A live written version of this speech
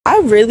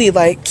I really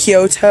like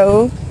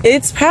Kyoto.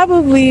 It's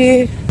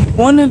probably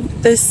one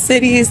of the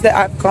cities that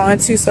I've gone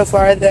to so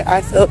far that I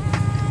feel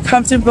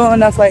comfortable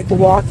enough like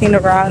walking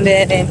around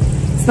in, and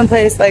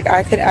someplace like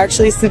I could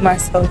actually see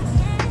myself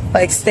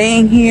like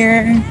staying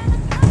here.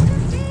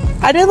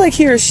 I did like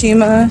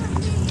Hiroshima,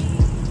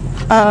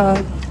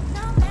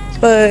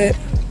 but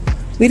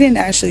we didn't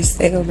actually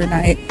stay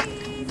overnight,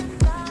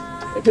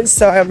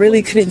 so I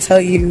really couldn't tell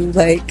you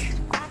like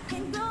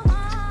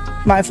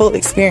my full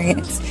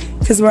experience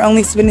because we're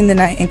only spending the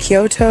night in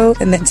Kyoto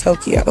and then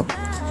Tokyo.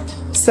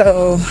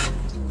 So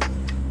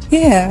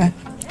yeah,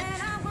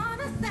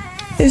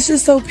 it's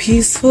just so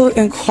peaceful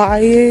and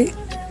quiet,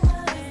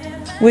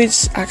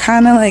 which I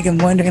kind of like am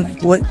wondering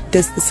like what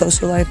does the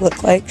social life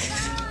look like.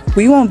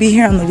 We won't be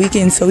here on the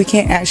weekend, so we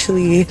can't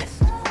actually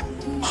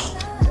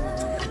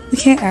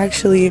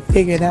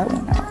figure that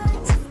one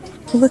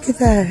out. Look at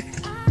that.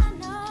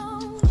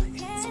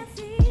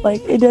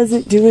 Like, it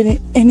doesn't do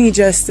it any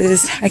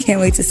justice. I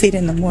can't wait to see it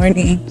in the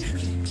morning.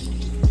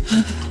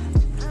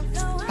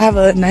 I have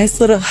a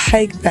nice little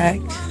hike back,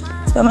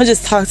 so I'm gonna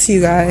just talk to you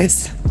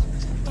guys.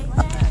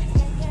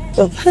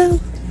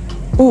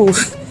 Ooh,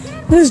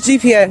 this is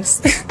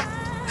GPS.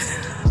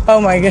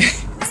 Oh my god,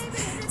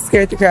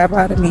 scared the crap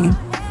out of me.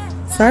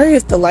 Sorry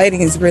if the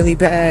lighting is really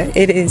bad.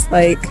 It is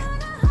like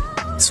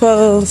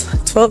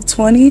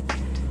 12:20,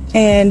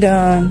 and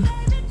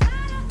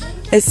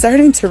it's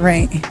starting to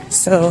rain,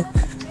 so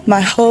my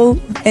whole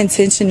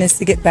intention is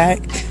to get back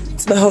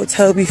to the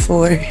hotel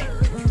before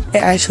it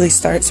actually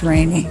starts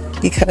raining,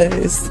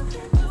 because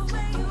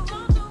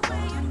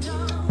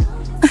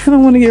I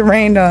don't want to get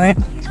rained on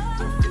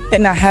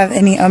and not have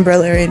any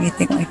umbrella or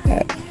anything like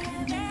that.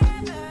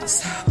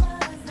 So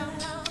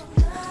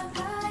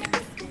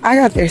I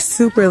got there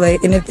super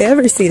late, and if they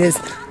ever see this,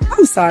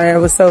 I'm sorry I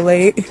was so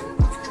late.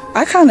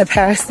 I kind of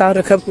passed out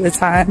a couple of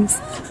times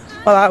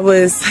while I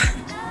was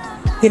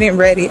getting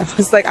ready. I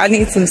was like, I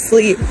need some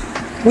sleep.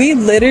 We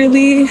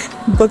literally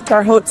booked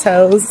our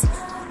hotels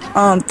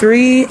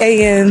 3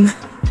 a.m.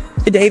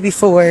 the day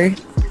before.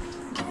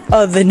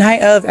 The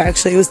night of,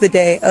 actually. It was the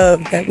day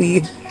of that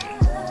we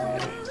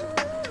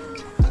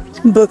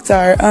booked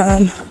our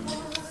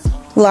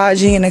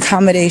lodging and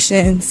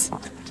accommodations.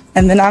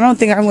 And then I don't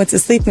think I went to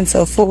sleep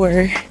until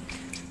 4.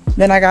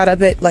 Then I got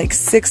up at like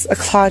 6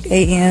 o'clock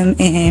a.m.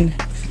 and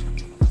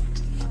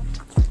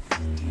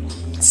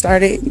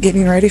started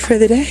getting ready for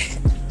the day.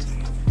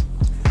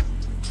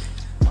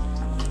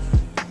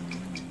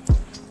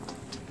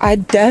 I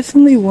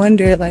definitely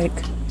wonder like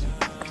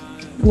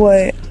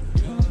what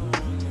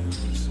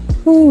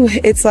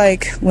it's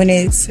like when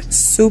it's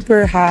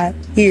super hot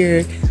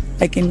here,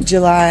 like in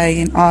July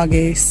and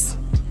August,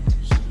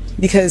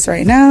 because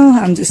right now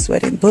I'm just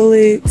sweating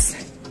bullets,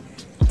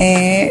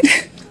 and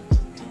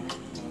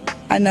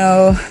I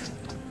know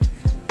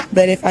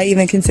that if I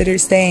even consider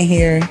staying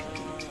here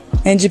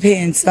in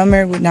Japan,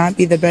 summer would not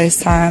be the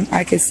best time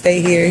I could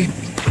stay here.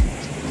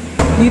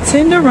 You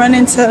tend to run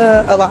into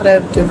a lot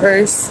of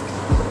diverse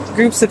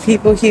groups of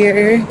people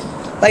here,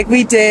 like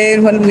we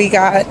did when we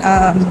got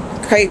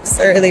crepes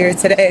earlier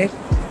today.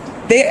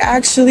 They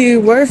actually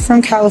were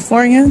from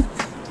California,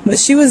 but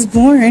she was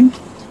born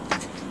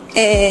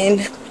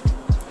in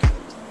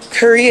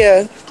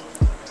Korea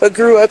but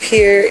grew up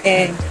here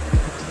in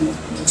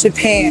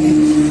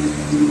Japan.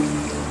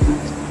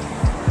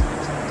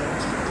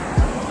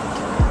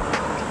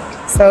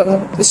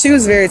 So she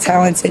was very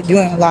talented,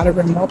 doing a lot of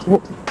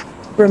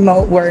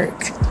remote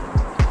work.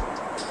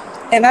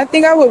 And I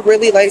think I would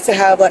really like to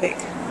have like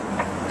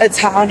a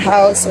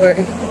townhouse or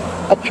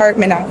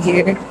apartment out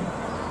here.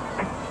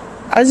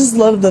 I just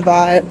love the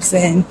vibes,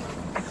 and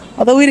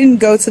although we didn't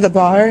go to the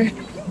bar,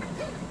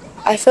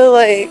 I feel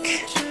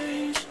like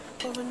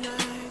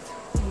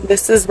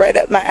this is right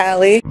up my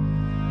alley.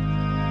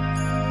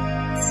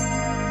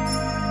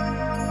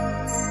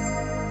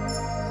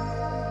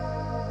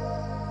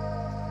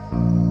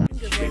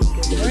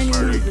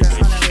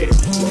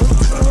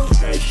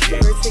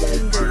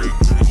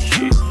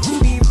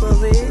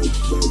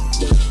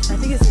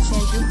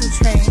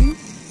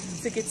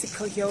 Get to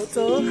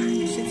Kyoto.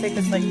 It should take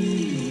us like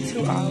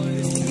 2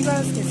 hours. You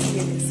guys can see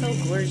it. It's so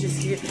gorgeous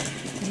here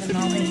in the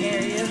mountain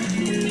area.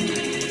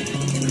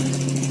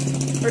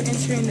 We're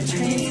entering the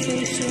train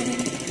station.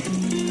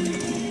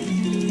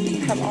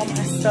 I have all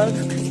my stuff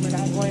because we're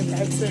not going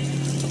back to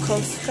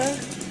Yokosuka.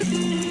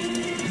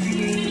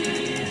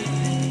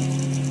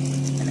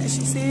 And as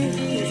you see,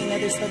 there's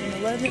another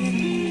 7-Eleven.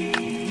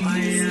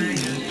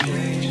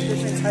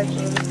 Different type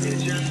of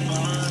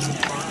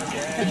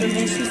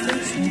information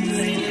stations.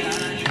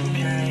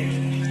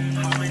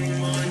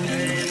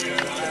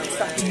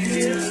 Stopping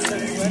here,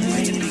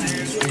 7-Eleven,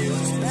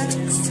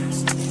 snacks.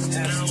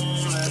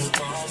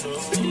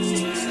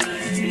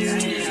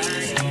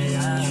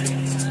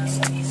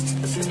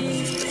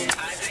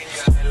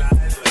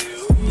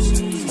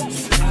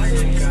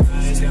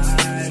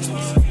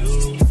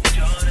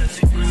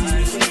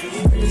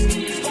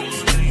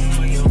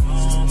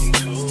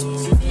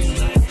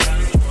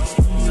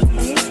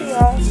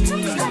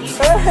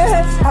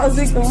 How's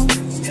it going?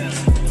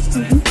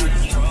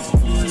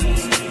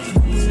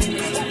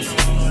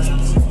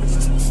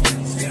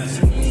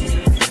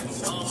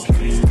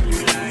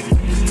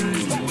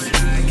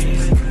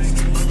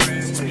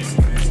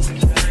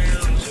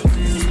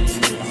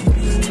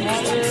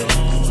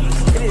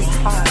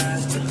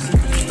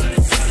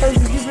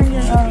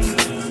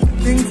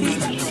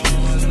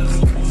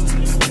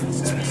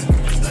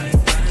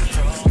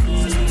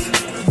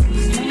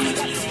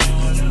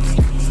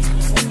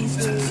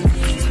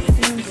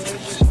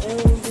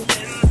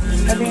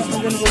 I'm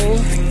gonna go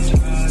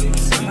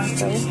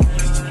myself.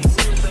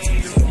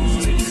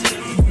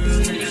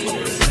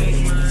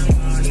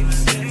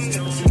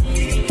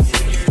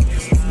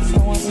 I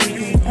want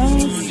anything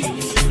else.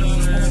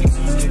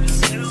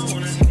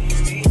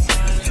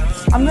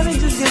 I'm gonna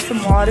just get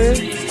some water.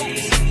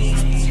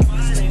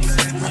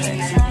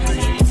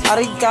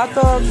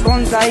 Arigato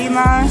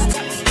gozaimasu.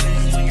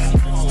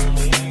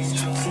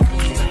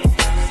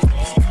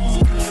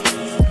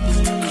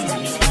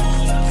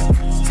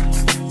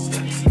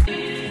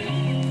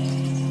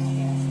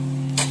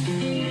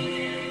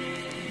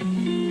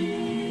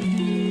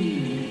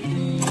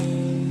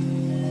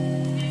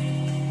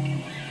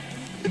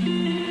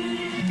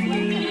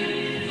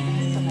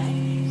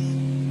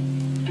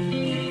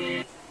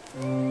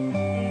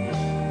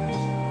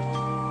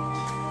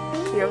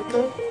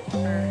 Kyoto.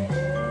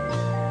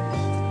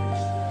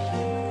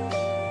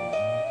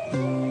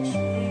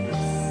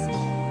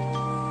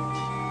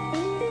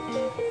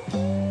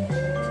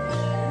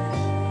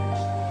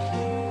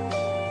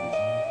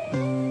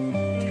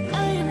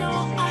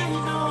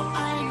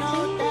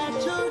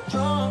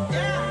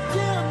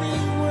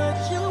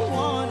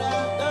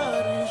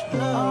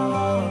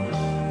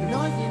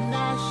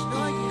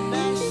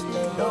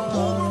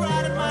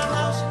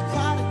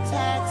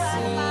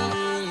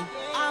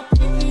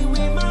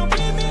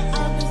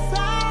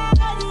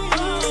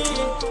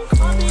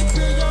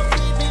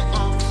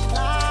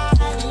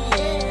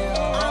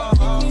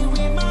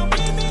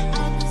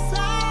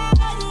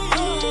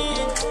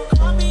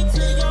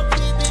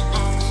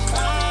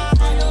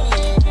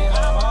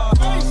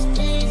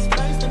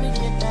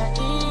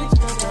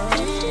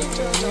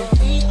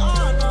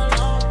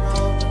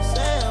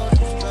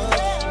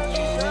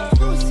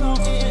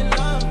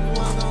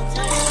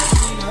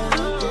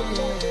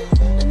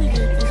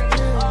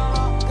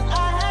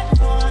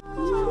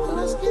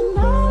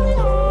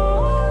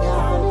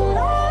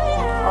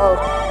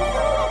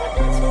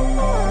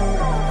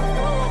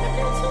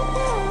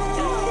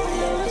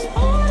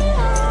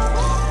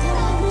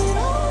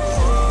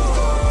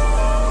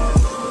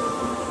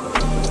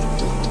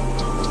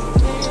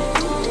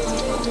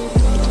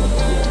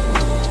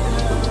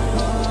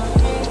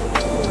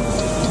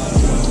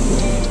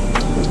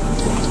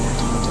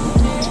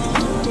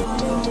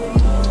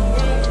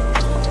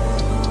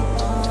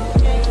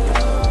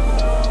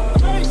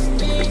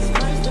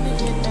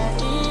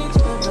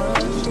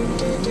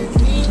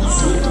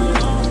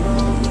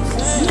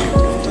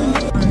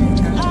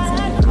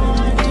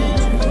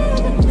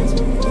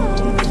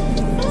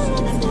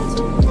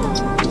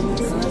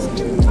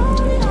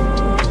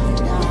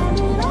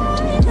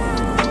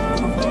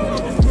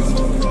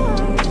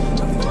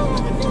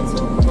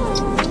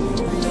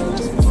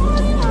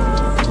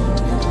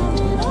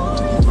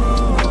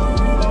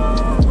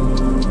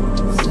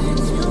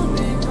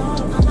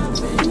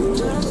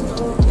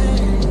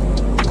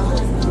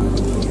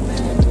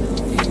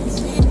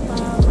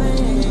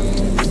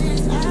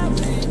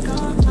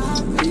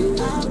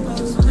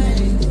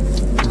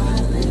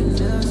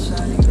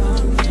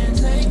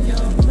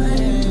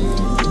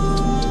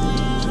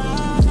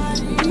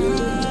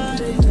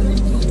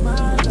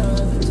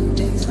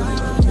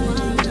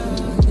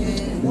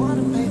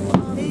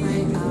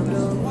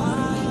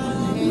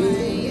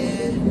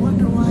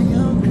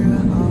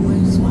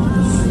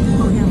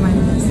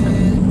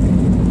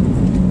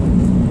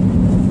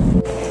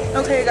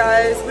 Okay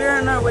guys, we're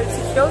on our way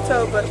to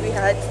Kyoto, but we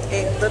had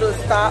a little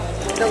stop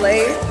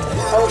delay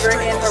over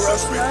in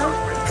Hiroshima,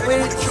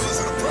 which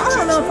I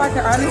don't know if I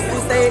can honestly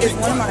say is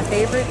one of my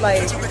favorite,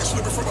 like,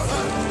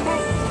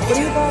 what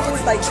do you call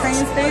this, like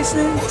train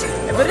station,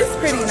 but it's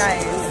pretty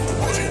nice.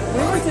 We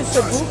went to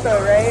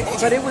Shibuya, right,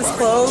 but it was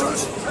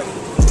closed.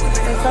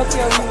 In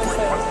Tokyo,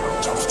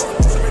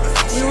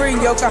 we were in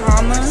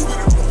Yokohama,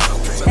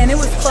 and it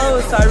was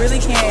closed, so I really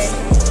can't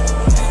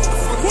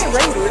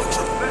rate it.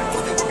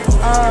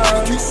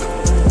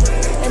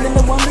 And then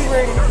the one we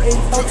were in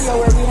Tokyo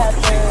where we had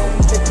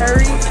the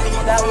curry,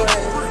 that was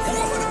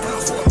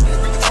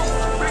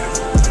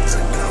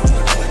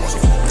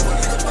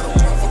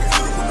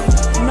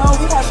no,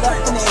 we had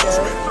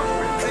Duckinator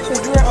because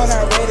we were on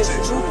our way to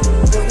Shibuya,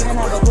 but we didn't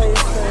have a place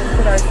to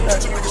put our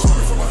stuff.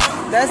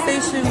 That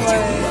station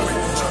was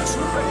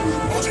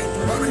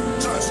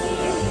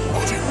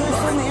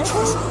in the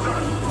airport?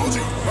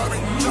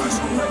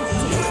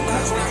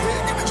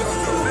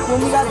 When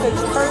we got the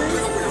curry?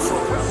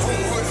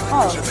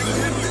 Oh.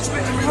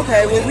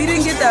 Okay, well we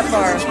didn't get that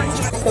far.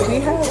 So we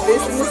have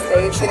this in the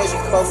States and it's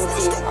bubble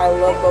tea. I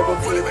love bubble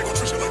tea.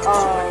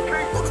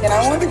 And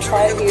I wanted to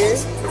try it here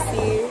to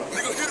see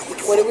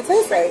what it would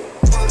taste like.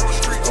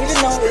 Even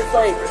though it's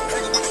like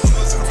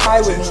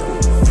Taiwanese.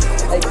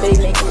 Like they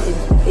make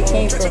it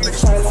came from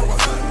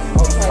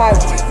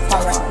Taiwan.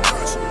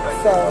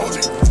 So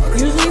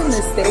usually in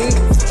the States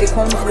it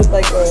comes with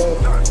like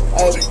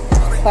a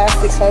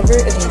plastic cover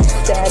and you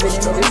stab it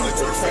into this.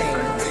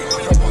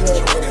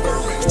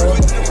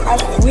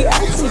 We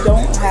actually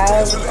don't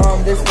have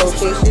this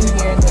location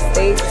here in the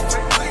States.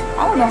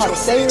 I don't know how to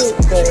say it,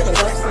 but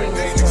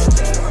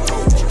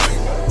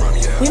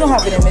We don't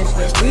have it in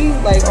Michigan. We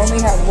like only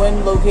have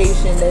one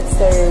location that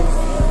serves,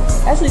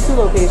 actually 2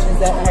 locations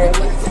that have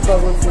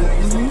bubble tea.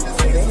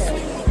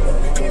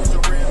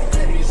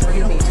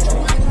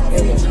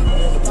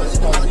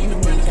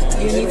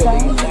 You need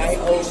some?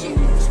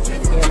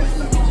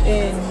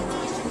 In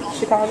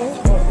Chicago?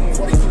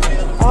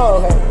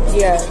 Oh, okay.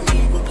 Yeah.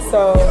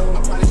 So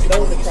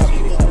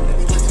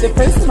the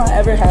first time I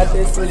ever had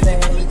this was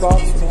in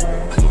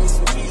Baltimore,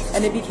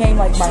 and it became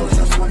like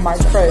my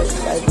crush.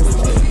 I just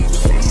like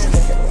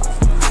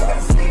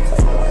drink it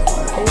a lot.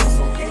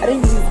 I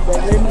didn't use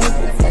regular milk.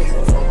 It's like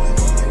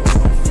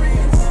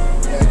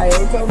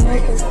Kyoto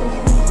milk or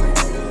something.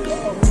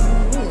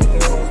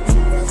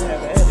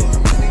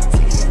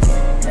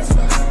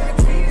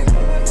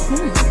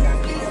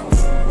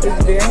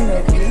 It's very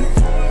milky.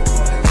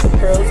 The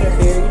pearls are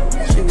very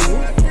chewy.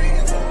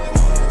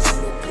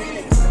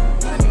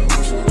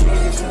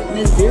 And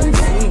it's very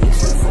sweet.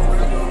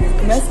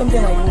 And that's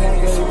something like you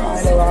won't really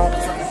find a lot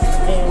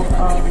in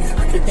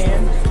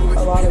Japan.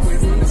 A lot of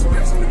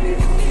sweet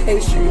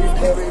pastries,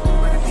 but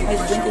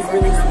this drink is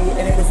really sweet,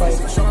 and it was like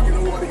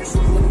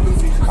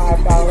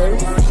 $5.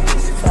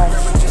 So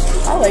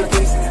I like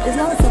it. It's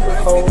not super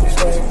cold,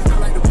 but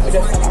it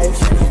does have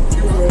ice cream. It's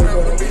really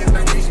good.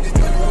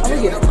 I'm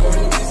gonna get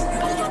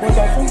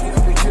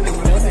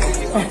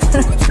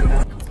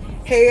it.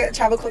 Hey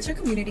travel culture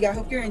community, I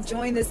hope you're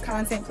enjoying this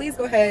content. Please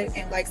go ahead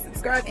and like,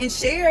 subscribe, and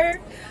share.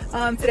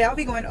 Today I'll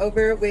be going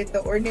over with the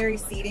ordinary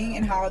seating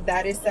and how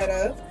that is set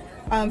up.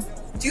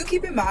 Do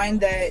keep in mind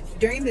that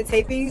during the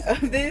taping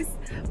of this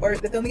or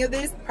the filming of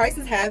this,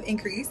 prices have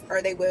increased,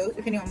 or they will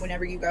depending on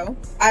whenever you go.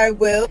 I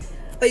will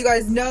let you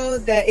guys know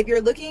that if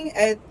you're looking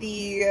at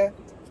the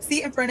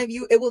seat in front of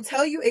you, it will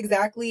tell you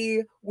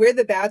exactly where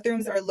the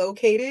bathrooms are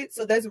located,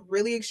 so that's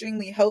really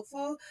extremely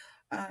helpful.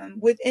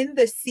 Within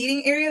the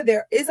seating area,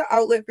 there is an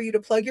outlet for you to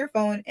plug your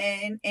phone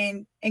in,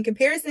 and in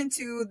comparison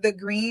to the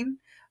green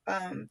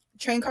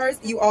train cars,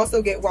 you also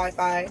get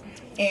Wi-Fi,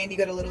 and you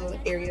get a little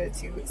area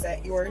to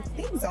set your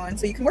things on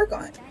so you can work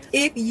on.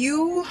 If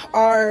you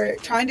are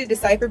trying to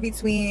decipher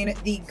between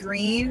the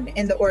green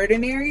and the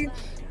ordinary,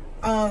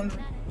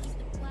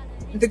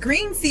 the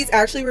green seats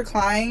actually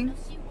recline,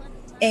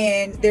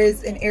 and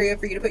there's an area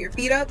for you to put your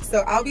feet up. So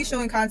I'll be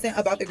showing content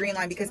about the green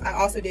line because I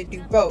also did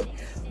do both.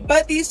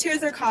 But these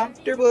chairs are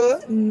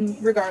comfortable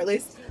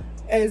regardless,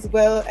 as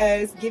well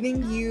as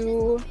giving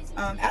you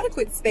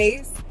adequate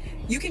space.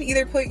 You can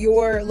either put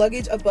your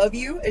luggage above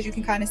you, as you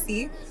can kind of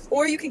see,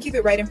 or you can keep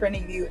it right in front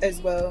of you as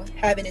well.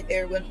 Having it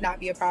there will not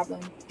be a problem.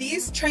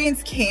 These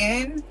trains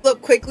can fill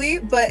up quickly,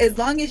 but as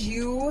long as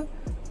you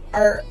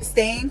are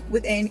staying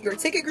within your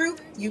ticket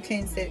group, you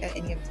can sit at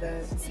any of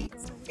the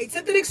seats. A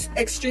tip that is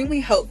extremely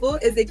helpful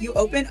is if you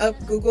open up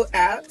Google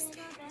Apps,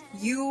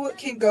 you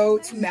can go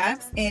to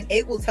Maps and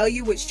it will tell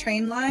you which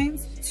train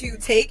lines to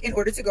take in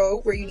order to go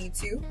where you need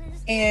to.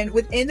 And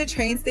within the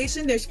train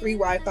station, there's free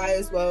Wi-Fi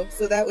as well.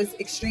 So that was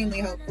extremely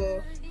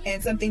helpful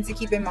and something to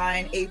keep in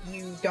mind if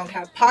you don't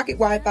have pocket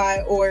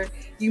Wi-Fi, or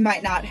you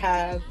might not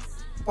have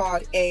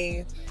bought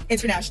a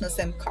international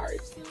SIM card.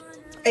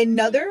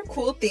 Another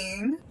cool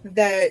thing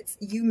that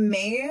you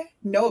may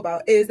know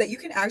about is that you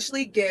can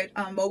actually get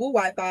mobile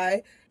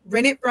Wi-Fi,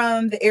 rent it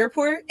from the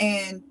airport,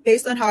 and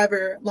based on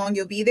however long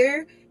you'll be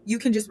there, you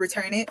can just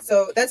return it.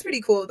 So that's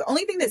pretty cool. The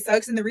only thing that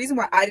sucks, and the reason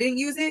why I didn't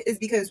use it, is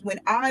because when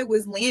I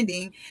was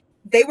landing,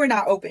 they were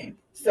not open.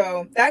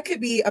 So that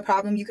could be a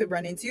problem you could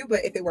run into,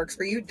 but if it works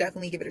for you,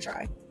 definitely give it a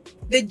try.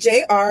 The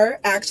JR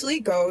actually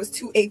goes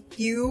to a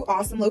few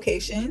awesome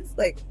locations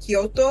like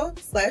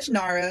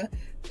Kyoto/Nara,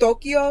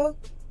 Tokyo,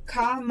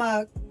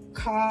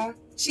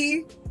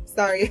 Kamakachi,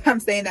 sorry, I'm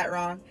saying that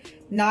wrong,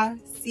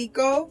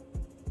 Nasiko,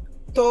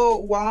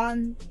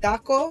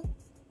 Towandako,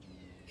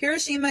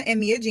 Hiroshima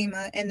and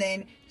Miyajima, and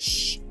then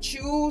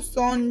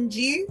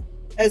Chusonji,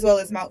 as well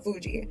as Mount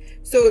Fuji.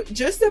 So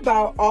just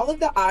about all of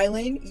the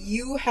island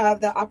you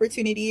have the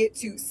opportunity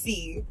to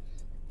see,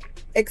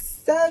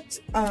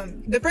 except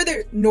the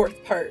further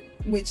north part,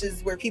 which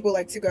is where people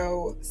like to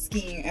go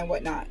skiing and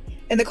whatnot.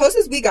 And the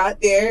closest we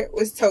got there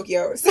was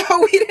Tokyo, so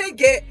we didn't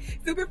get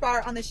super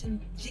far on the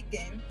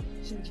Shinjuku.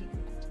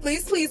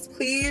 Please, please,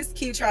 please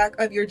keep track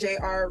of your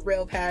JR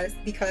Rail Pass,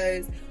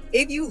 because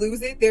if you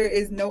lose it, there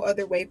is no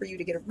other way for you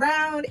to get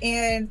around,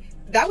 and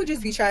that would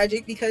just be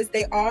tragic because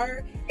they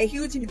are a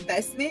huge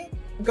investment.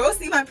 Go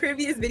see my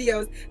previous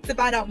videos to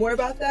find out more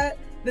about that.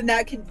 Then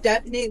that can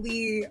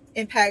definitely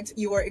impact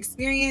your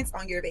experience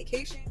on your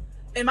vacation.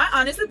 In my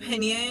honest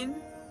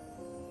opinion,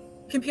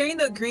 comparing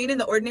the green and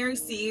the ordinary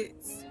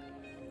seats,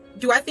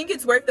 do I think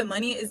it's worth the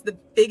money is the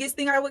biggest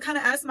thing I would kind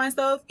of ask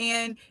myself.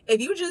 And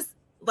if you just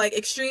like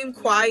extreme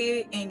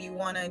quiet and you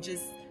want to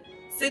just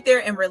sit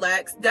there and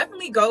relax,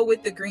 definitely go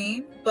with the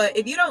green. But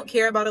if you don't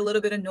care about a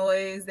little bit of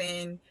noise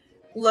and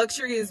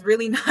luxury is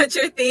really not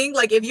your thing,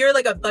 like if you're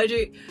like a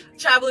budget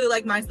traveler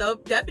like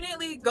myself,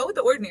 definitely go with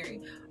the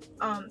ordinary.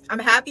 I'm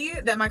happy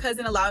that my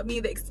cousin allowed me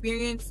the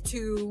experience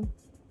to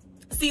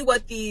see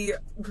what the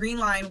green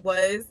line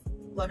was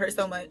love her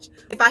so much.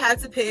 If I had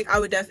to pick, I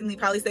would definitely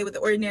probably stay with The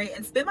Ordinary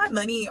and spend my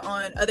money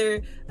on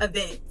other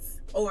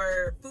events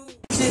or food.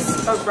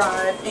 Just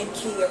arrived in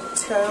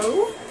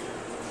Kyoto,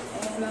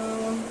 and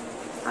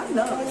I don't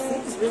know, it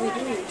seems really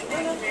huge.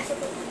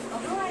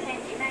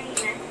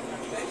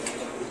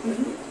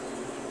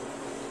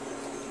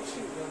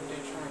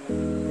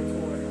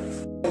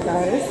 Hey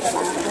guys,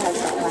 I have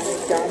got my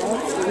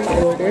McDonald's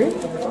order.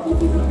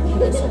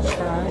 Let's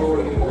try.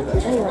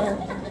 Oh wow.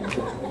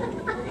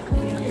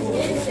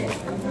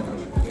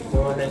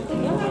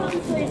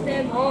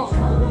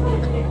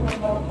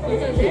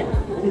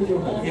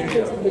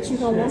 But you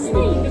don't want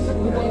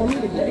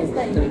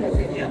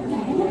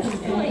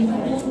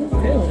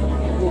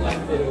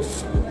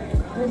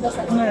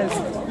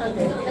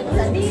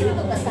me to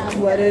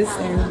lettuce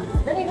and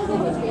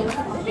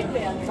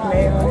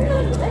mayo.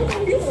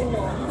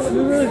 It's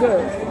really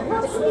good.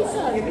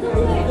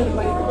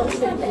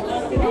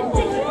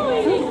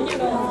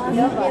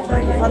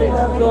 How did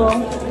that go?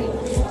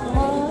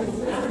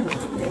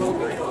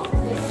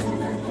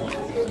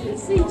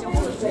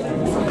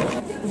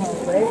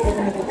 Alright, we're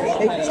gonna get the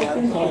baked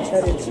chicken and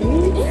cheddar cheese.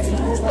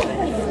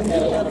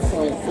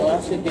 So I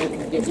should be able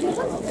to get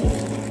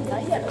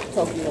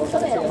Tokyo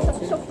hotel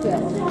too.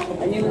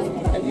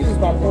 I use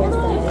my points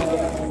from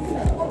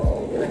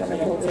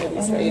the hotel we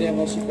stayed in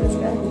when she first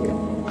got here.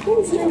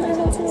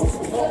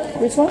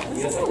 Which one?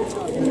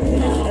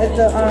 At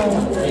the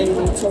in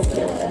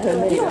Tokyo.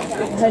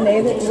 Her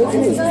name is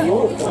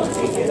beautiful.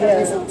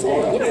 Yeah.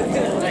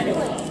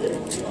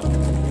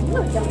 I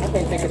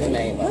can't think of the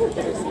name.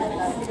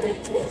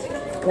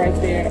 Right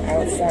there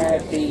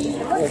outside the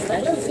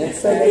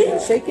so they can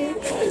shake it.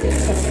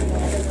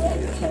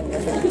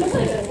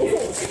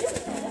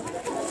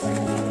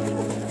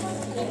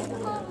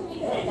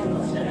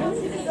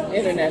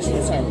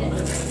 International terminal.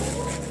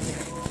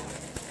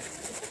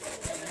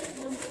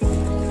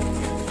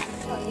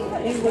 I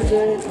think we're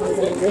good. We're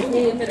going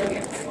to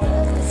here.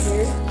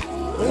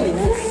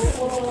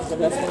 So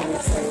that's when we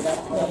stayed up.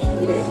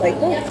 Like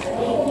that.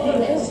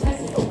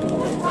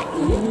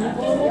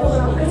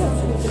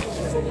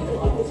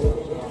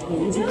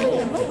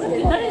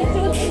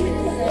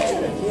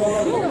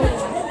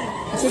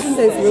 Chicken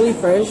tastes really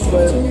fresh,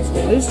 but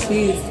this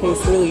cheese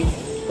tastes really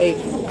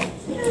fake.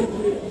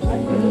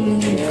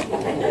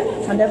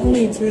 I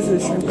definitely choose the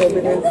shrimp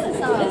over this,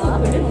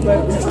 but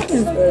the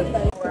chicken's good.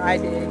 Where I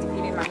did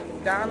eating my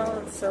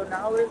McDonald's, so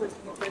now we're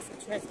looking for some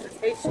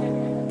transportation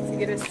to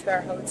get us to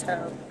our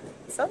hotel.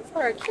 So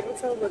far,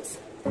 Kyoto looks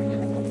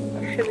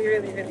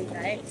really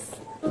nice,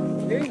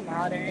 very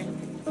modern,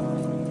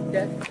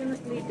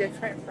 definitely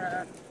different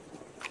from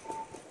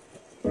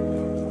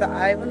the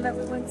island that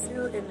we went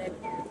to, and then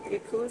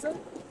Yakuza.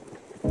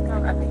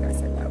 I think I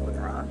said that one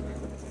wrong.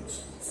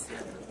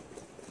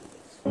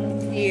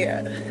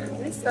 Yeah,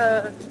 this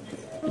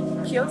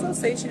Kyoto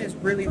Station is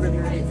really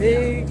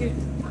big,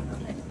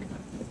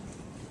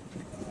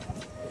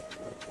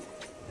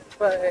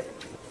 but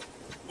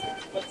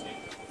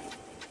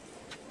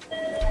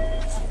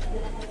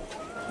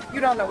you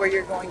don't know where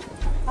you're going.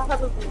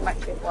 Probably might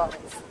get lost.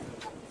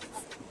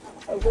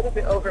 A little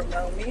bit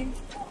overwhelming,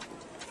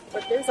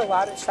 but there's a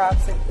lot of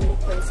shops and food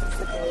places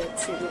to go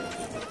to.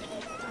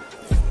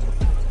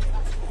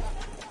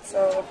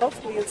 So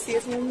hopefully you'll see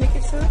us when we make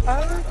it to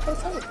our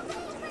hotel.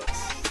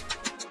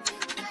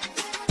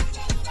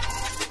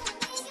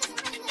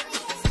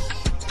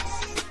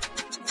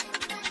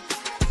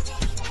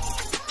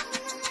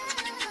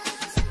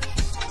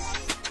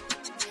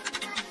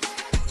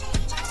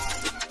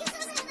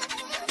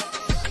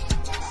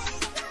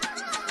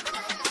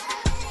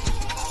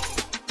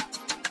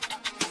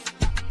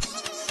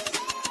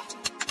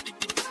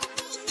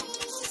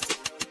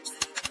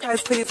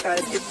 Please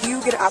guys, if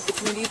you get an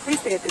opportunity, please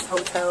stay at this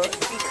hotel.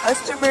 The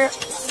customer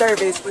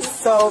service was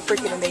so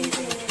freaking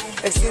amazing.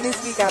 As soon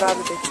as we got out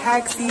of the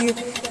taxi,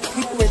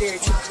 people were there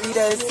to greet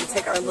us, to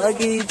take our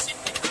luggage.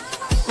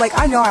 Like,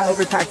 I know I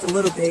overpacked a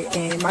little bit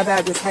and my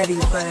bag was heavy,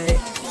 but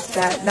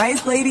that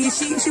nice lady,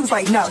 she was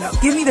like, no,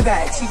 give me the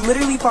bag. She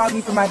literally fought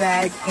me for my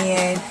bag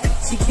and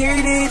she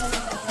carried it,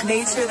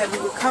 made sure that we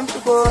were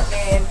comfortable,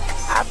 and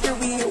after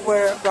we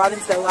were brought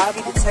into the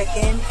lobby to check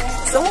in,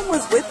 someone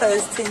was with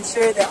us to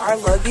ensure that our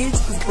luggage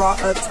was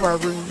brought up to our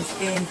rooms,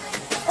 and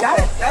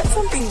that's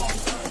something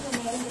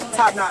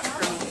top notch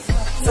for me.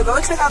 So go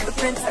check out the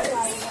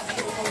Princess.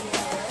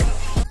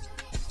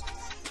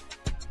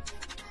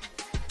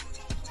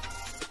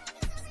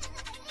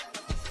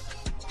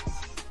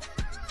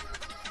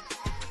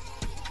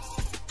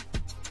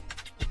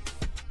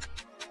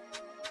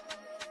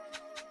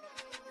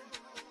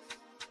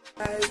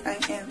 Guys, I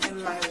am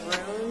in my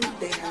room.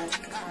 They had a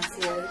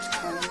concierge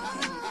come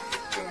and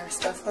bring our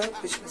stuff up,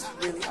 which was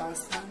really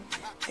awesome.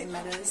 They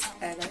met us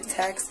at our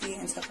taxi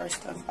and took our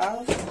stuff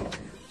out,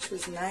 which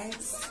was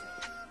nice.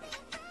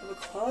 I have a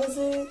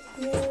closet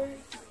here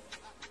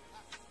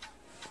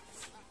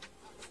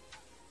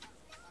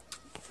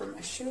for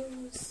my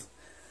shoes.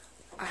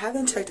 I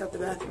haven't checked out the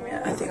bathroom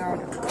yet. I think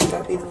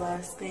that'll be the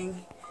last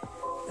thing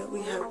that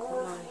we have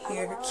going on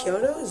here.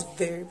 Kyoto is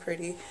very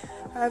pretty.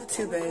 I have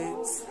 2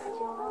 beds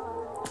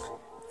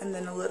and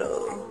then a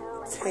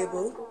little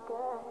table,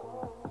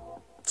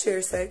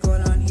 chair set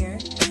going on here.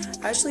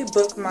 I actually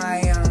booked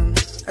my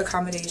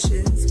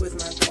accommodations with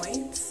my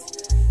points.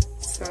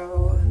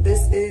 So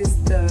this is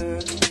the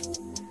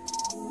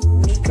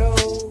Nico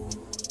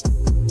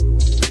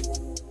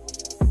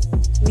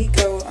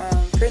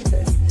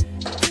Princess.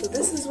 So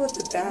this is what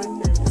the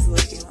bathroom is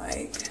looking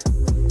like.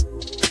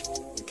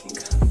 You can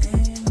come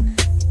in.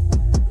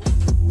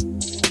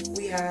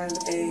 We have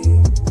a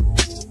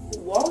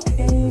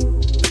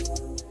walk-in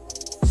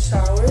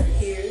shower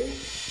here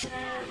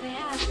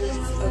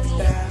with a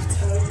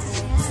bathtub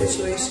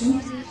situation.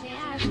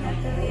 Not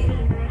bad.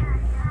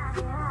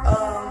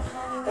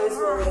 As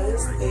well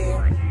as a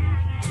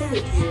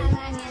toilet here.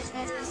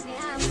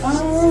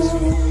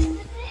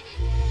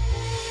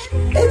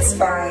 It's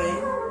fine.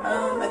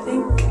 I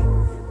think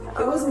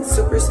it wasn't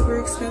super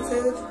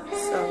expensive,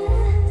 so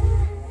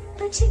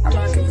I'm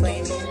not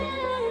complaining.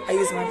 I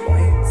used my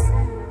points.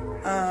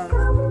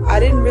 I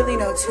didn't really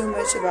know too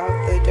much about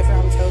the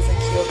different hotels in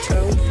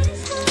Kyoto,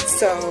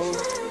 so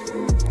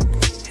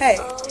hey,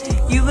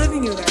 you live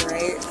and you learn,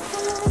 right?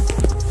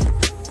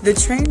 The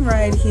train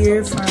ride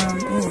here from,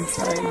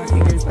 sorry, my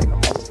finger's like all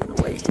over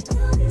the way.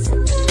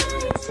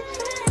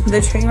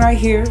 The train ride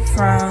here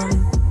from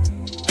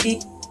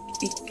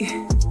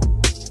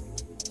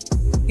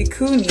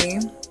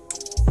Iwakuni,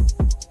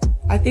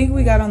 I think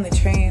we got on the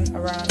train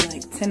around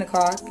like 10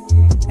 o'clock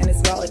and it's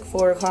about like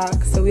 4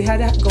 o'clock. So we had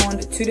to go on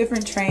to 2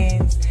 different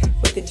trains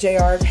with the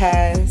JR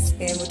Pass.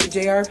 And with the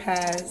JR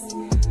Pass,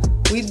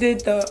 we did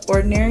the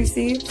ordinary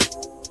seats.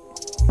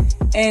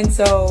 And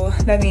so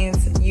that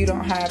means you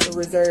don't have a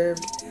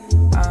reserved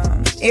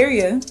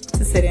area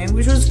to sit in,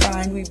 which was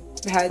fine. We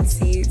had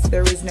seats,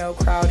 there was no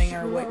crowding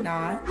or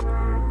whatnot.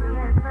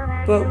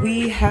 But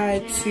we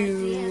had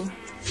to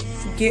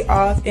get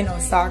off in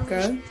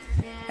Osaka,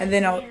 and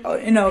then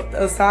in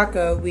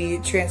Osaka we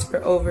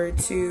transfer over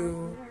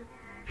to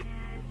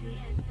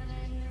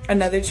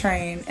another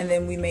train, and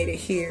then we made it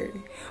here.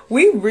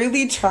 We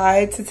really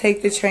tried to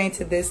take the train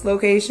to this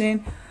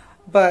location,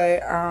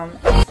 but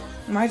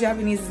my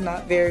Japanese is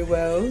not very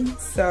well,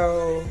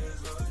 so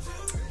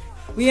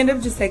we ended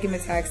up just taking the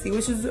taxi,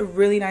 which was a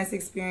really nice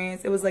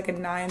experience. It was like a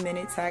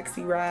 9-minute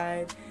taxi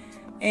ride,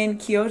 and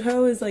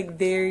Kyoto is like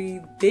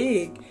very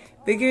big,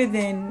 bigger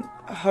than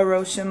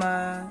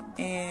Hiroshima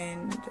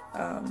and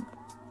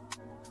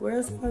where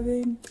else have I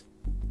been?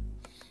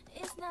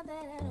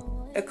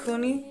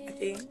 Iwakuni, I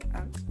think.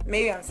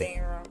 Maybe I'm saying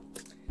it wrong,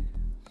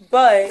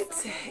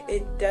 but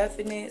it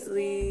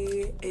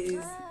definitely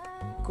is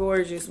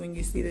gorgeous when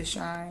you see the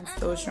shrines.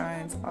 Those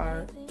shrines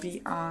are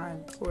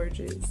beyond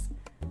gorgeous.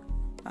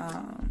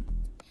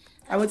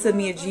 I went to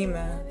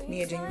Miyajima.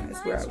 Miyajima is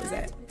where I was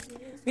at.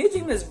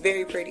 Miyajima is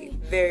very pretty,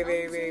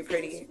 very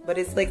pretty, but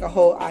it's like a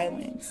whole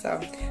island.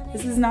 So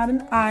this is not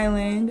an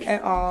island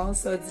at all,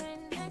 so it's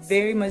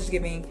very much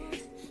giving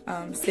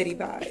city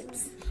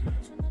vibes.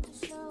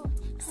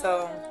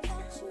 So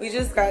we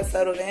just got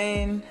settled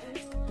in.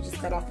 We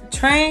just got off the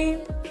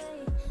train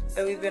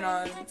that we've been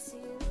on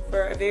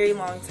for a very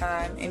long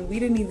time, and we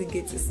didn't even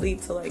get to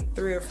sleep till like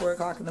 3 or 4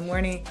 o'clock in the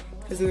morning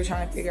because we were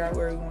trying to figure out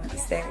where we wanted to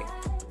stay.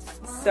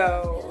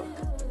 So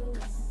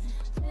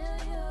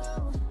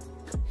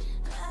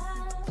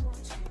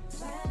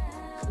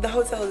the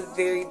hotel is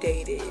very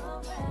dated,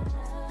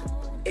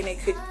 and it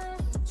could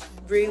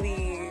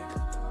really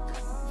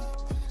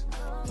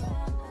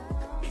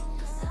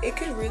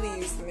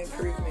use some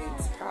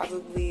improvements,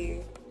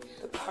 probably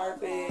the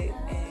carpet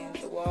and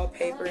the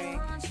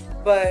wallpapering.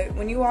 But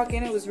when you walk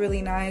in, it was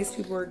really nice.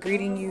 People were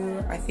greeting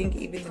you. I think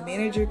even the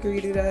manager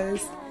greeted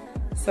us.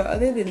 So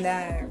other than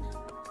that,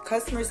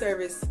 customer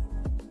service,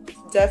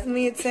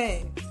 definitely a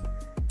 10.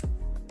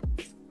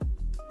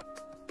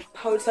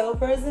 Hotel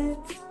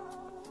presence,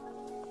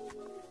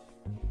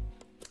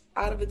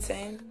 out of a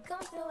 10,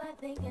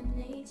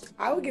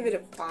 I would give it a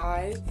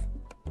 5.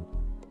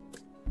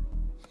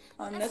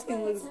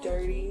 Nothing looks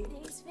dirty,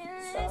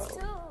 so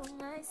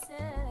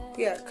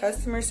yeah,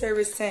 customer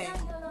service 10.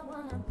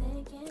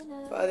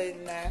 But other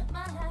than that,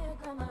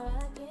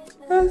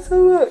 not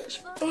so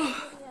much.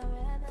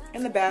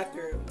 In the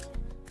bathroom,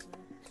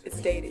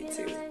 it's dated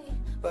too,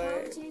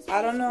 but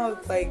I don't know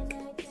if like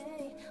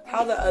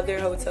how the other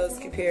hotels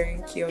compare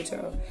in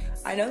Kyoto.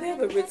 I know they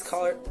have a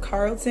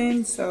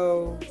Ritz-Carlton,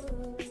 so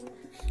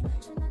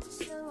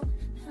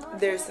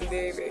there's some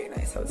very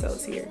nice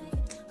hotels here.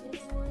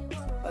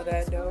 On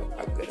that note,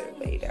 I'm gonna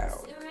lay down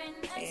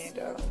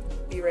and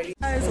be ready.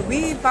 Guys,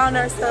 we found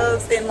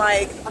ourselves in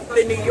like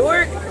the New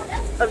York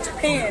of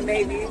Japan,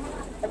 maybe,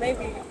 or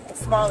maybe a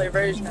smaller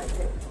version of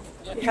it.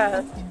 We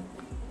have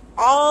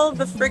all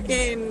the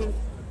freaking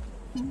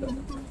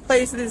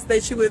places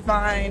that you would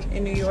find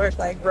in New York,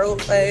 like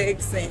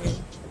Rolex and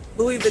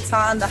Louis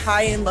Vuitton, the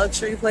high-end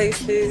luxury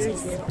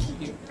places.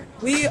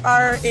 We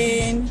are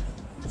in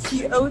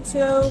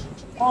Kyoto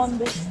on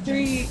the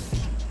street.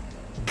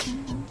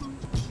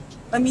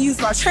 Let me use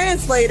my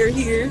translator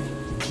here.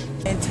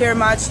 And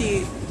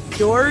Teramachi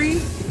Midori.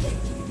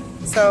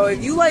 So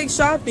if you like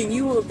shopping,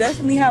 you will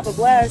definitely have a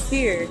blast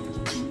here.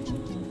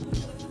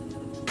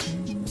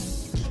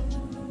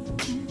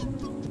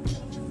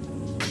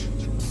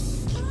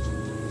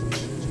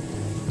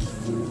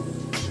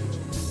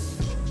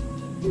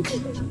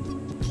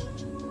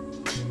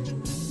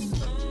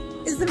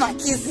 Isn't my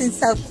kissing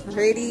so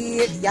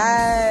pretty?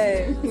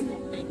 Yes.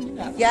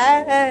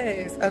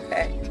 Yes.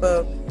 Okay.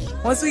 Well,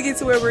 once we get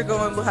to where we're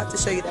going, we'll have to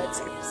show you that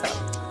too. So,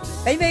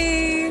 bye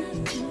bye.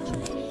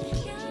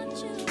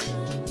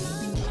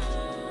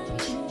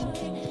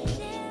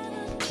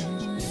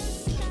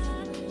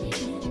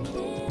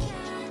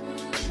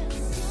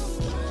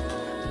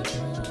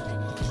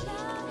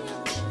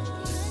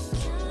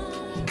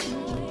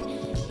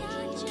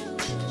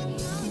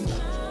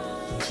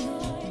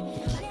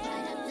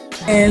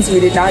 And we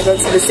did not go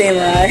to the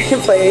samurai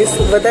place,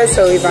 but that's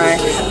totally fine.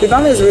 We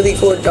found this really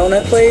cool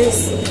donut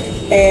place,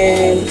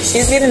 and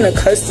she's getting a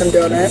custom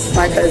donut,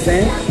 my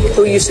cousin,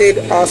 who you should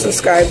all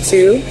subscribe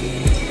to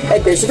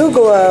at Digital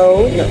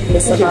Glow. Oh,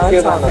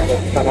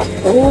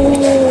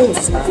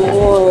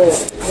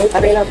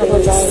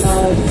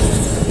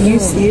 you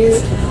see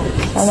it?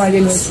 Oh my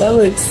goodness, that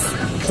looks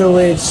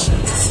delish.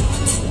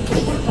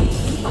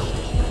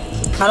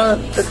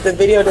 The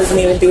video doesn't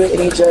even do it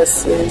any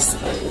justice.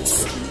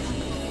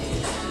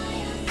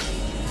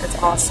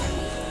 Awesome.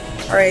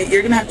 Alright,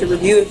 you're gonna have to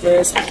review it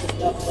first. Her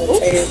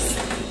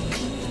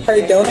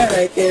donut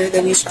right there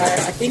that we tried,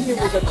 I think it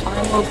was a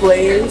caramel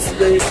glaze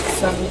with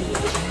some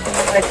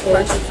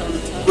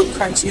with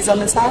crunchies on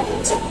the top.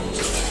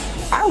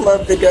 I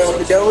love the dough.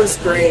 The dough is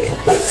great.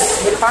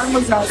 The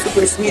caramel's not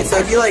super sweet, so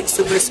if you like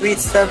super sweet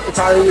stuff, it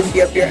probably wouldn't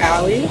be up your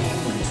alley.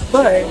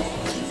 But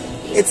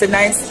it's a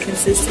nice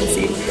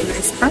consistency with a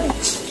nice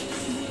crunch.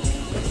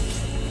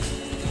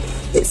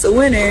 It's a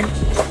winner.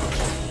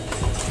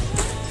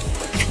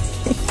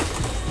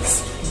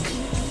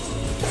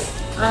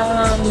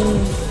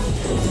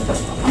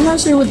 I'm not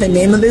sure what the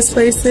name of this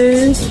place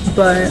is,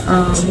 but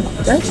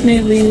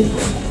definitely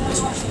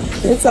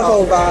it's a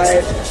whole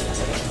vibe.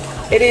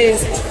 It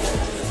is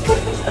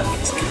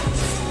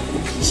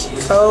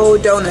Kyoto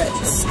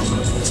Donuts.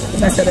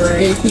 I said it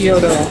right.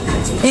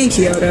 In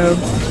Kyoto.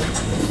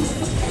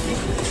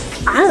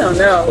 I don't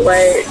know,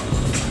 like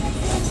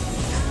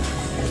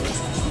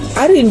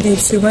I didn't do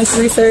too much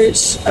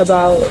research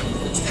about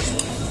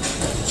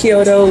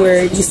Kyoto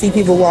where you see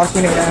people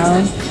walking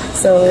around.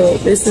 So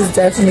this has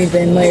definitely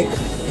been like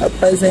a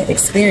pleasant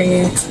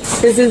experience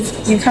because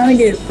you kind of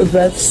get the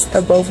best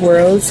of both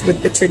worlds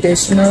with the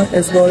traditional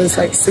as well as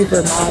like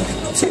super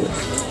modern too.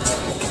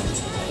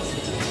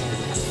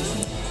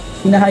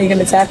 You know how you're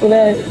gonna tackle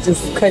that?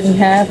 Just cut in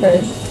half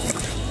or...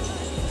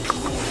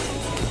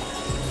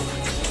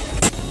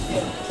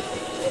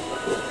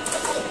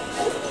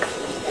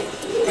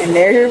 And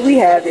there we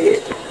have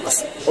it.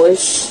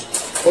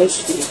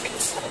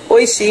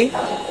 Oishi.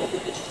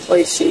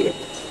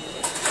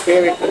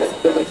 Very good,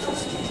 delicious.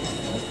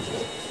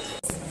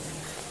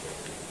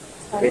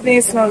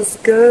 Everything smells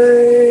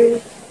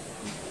good.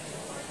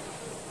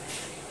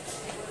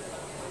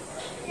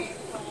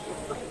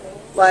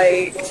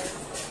 Like,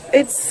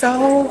 it's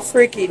so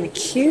freaking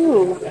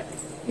cute.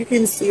 You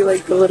can see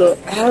like the little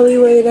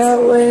alleyway that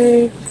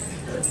way.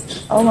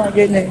 Oh my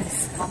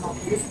goodness.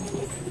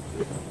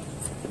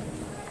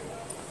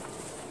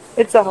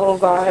 It's a whole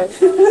vibe.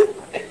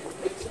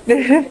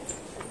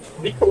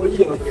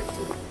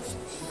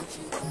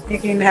 You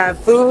can have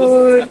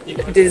food,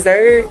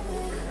 dessert,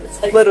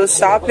 little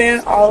shopping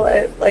all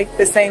at like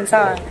the same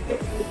time.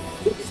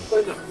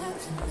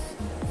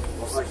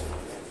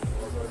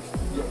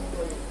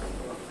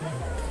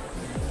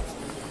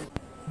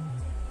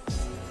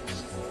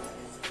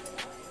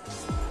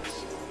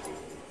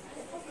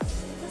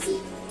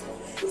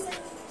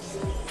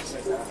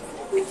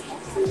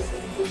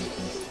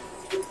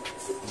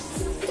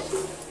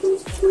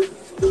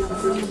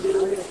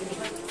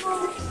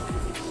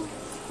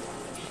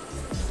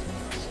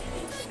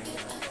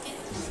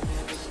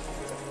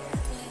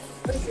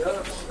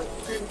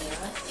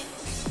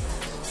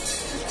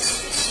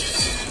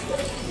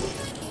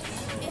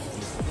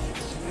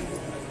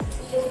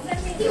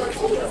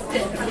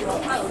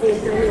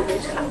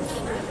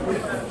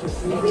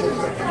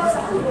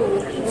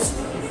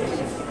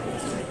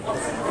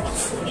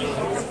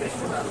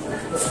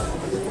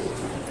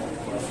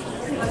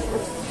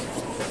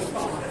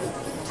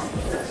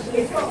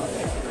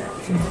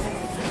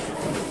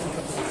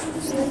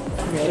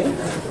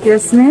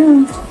 Yes,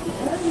 ma'am.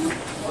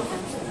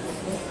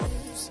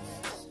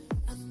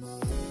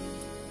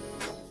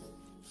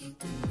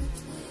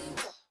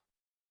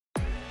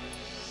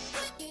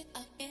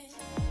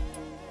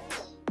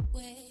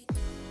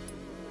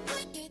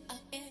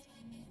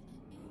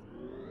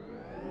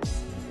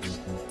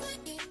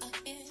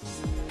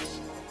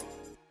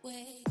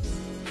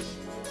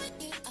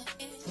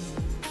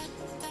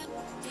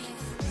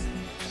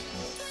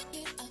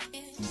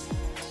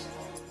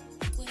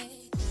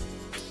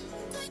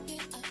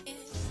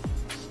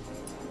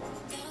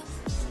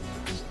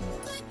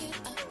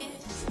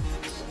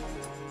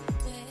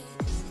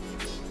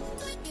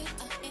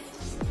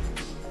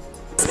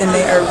 and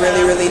they are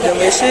really, really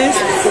delicious.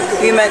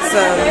 We met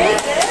some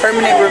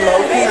permanent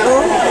remote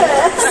people.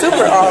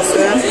 Super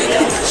awesome.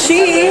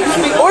 She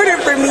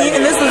ordered for me,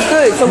 and this was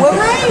good. So what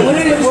was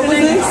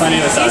this?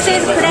 This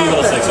is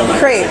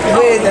Crepe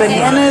with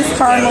bananas,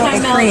 caramel,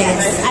 and cream.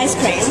 Ice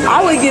cream.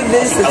 I would give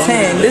this a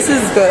 10. This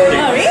is good.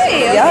 Oh,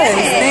 really? Okay. Yes,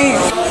 thanks.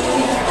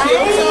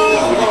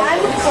 I'm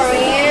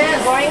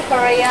Korean, born in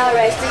Korea,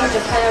 raised in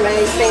Japan,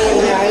 raised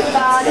in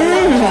America, and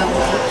then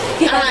travel.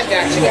 I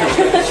got you.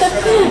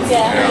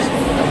 Yeah.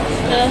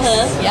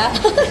 Yeah.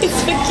 It's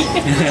so cute.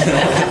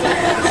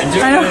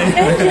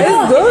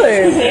 It's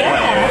good.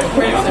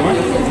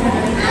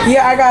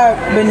 Yeah, I got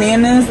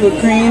bananas with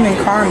cream and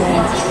caramel.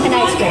 And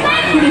ice cream.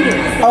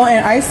 Oh,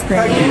 and ice cream.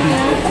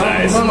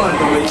 Nice.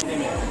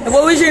 And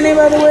what was your name,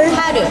 by the way?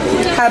 Haru.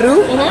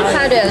 Haru?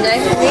 Haru.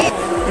 Nice to meet.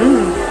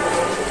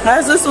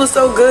 Guys, this was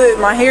so good.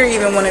 My hair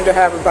even wanted to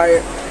have a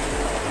bite.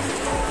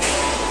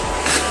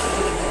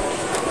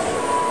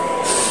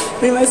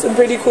 We met some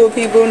pretty cool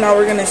people. Now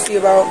we're gonna see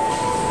about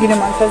getting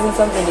my cousin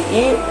something to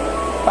eat,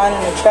 finding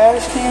a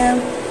trash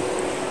can,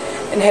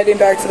 and heading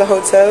back to the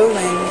hotel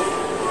and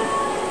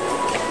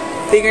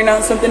figuring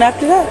out something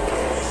after that.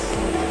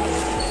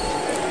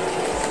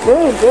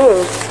 Really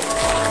good.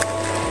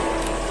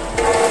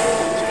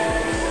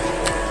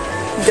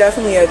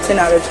 Definitely a 10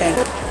 out of 10.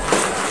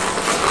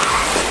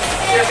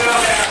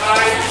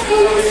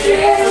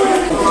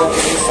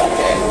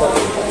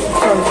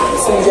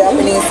 Some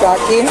Japanese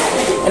sake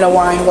in a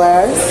wine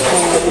glass.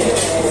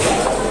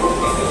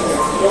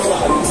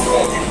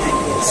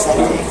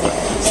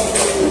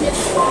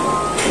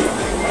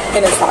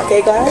 In a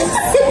sake glass.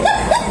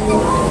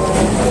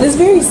 It's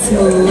very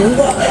smooth.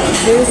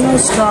 There's no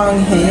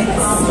strong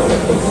hints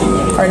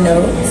or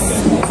notes.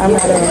 I'm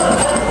not a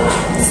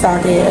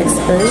sake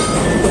expert,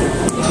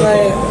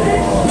 but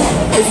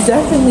it's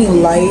definitely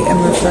light and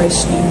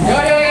refreshing.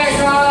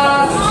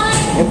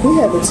 If we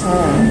had the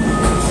time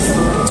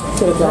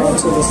to go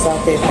into the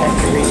sake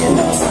factory in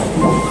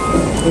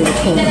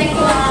Iwakuni,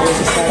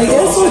 I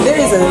guess what there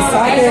is a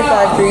sake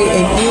factory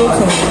in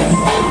Iwakuni,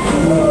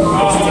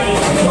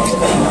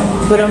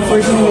 but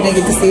unfortunately we didn't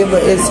get to see it.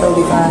 But it's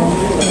totally fine.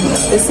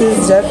 This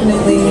is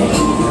definitely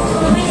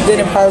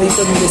didn't probably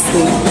put me to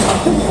sleep.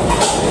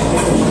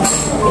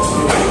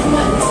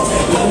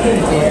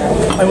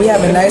 And we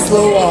have a nice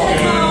little walk.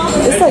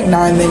 It's like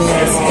 9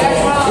 minutes.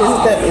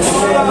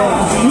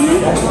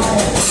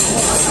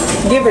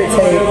 Give or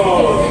take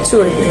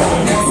 2 or 3.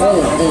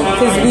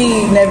 Because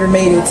we never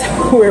made it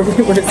to where we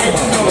were.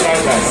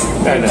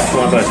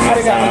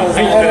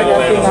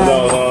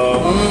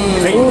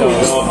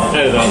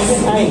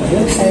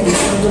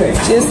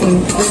 Just some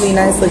really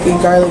nice looking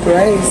garlic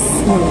rice.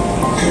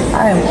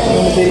 I am in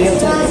the video.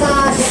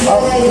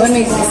 Oh, let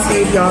me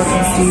see if y'all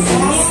can see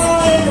this.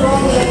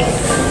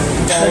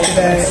 Look at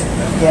that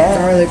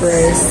garlic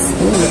rice.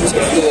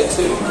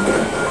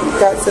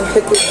 Got some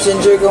pickled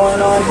ginger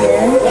going on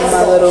here in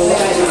my little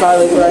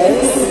garlic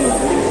rice.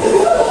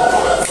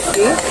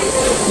 See?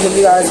 Give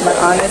you guys my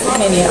honest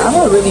opinion. I'm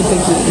a really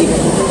picky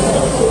eater.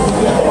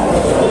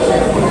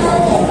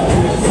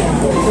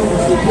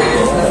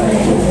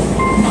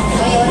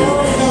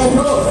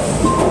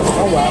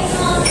 Oh wow.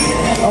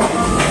 Oh.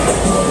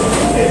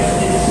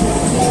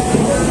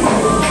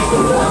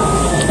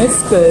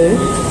 It's good.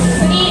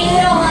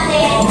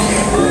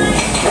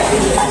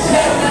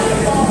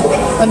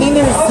 I think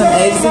there's some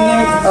eggs in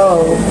there.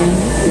 Oh.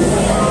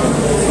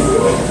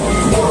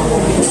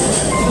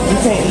 you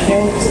can't eat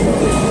eggs?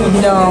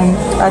 No,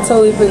 I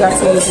totally forgot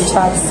to use the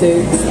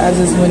chopsticks. I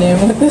just went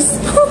in with this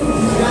spoon.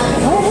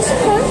 Oh, that's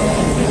okay.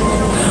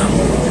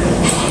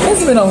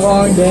 It's been a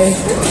long day.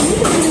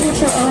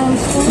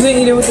 You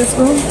didn't eat it with the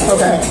spoon?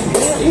 Okay.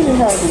 You can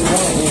have it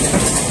one.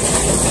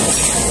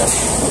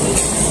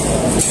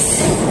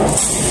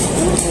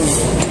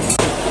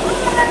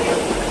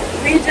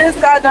 We just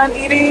got done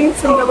eating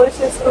some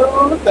delicious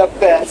food. The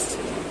best.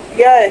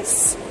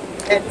 Yes.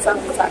 And some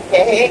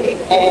sake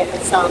and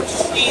some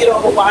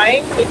shiro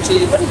wine, which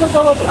is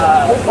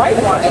white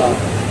wine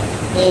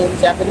in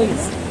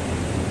Japanese.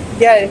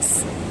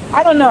 Yes.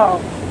 I don't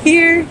know.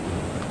 Here,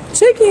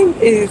 chicken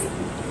is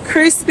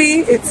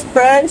crispy, it's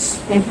fresh,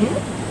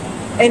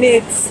 and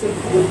it's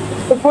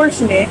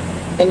proportionate.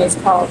 And it's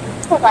called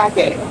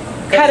karage.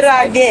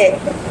 Karage.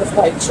 It's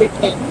like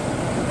chicken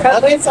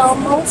cutlets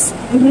almost,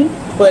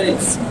 but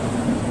it's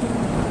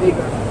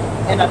bigger.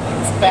 And I think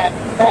it's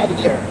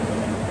fattier.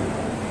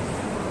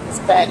 It's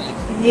fatty.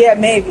 Yeah,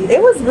 maybe.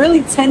 It was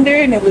really tender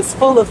and it was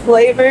full of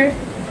flavor.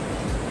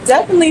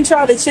 Definitely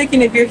try the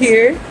chicken if you're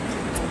here.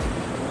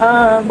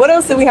 What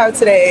else did we have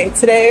today?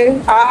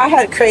 Today, I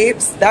had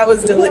crepes. That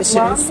was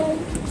delicious.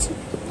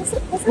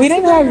 We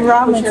didn't have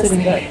ramen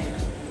today.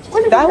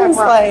 That was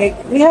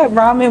like, we had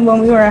ramen when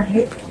we were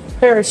in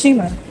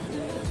Hiroshima.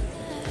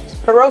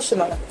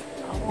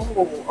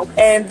 Oh,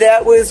 okay. And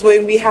that was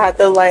when we had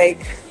to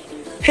like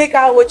pick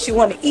out what you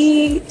want to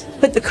eat,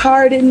 put the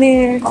card in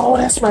there. Oh,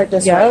 that's right.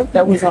 That's right.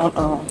 That was on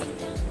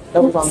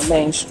the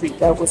main street.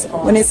 That was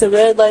on. When it's a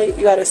red light,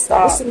 you gotta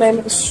stop. What's the name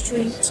of the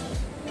street?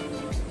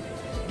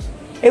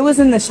 It was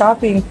in the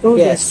shopping food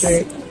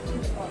district.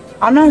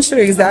 I'm not sure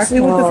exactly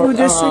what the food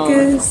district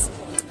is.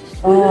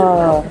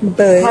 But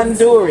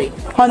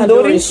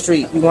Handuri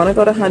Street. You want to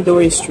go to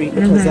Handuri Street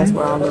because that's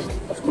where all the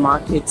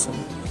markets and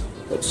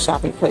the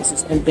shopping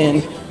places. And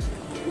then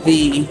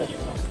the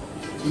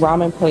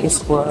ramen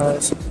place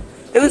was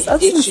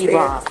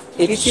Ichiban.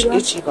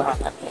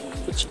 Ichiban, I think.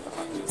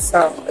 Ichiban.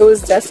 So it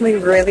was definitely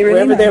really, really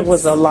Wherever nice. there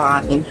was a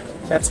line,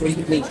 that's where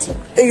you need to.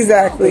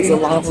 Exactly. There was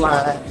a long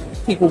line.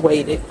 People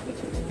waited.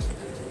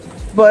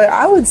 But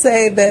I would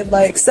say that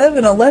like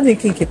 7-Eleven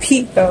can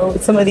compete though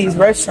with some of these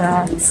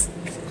restaurants.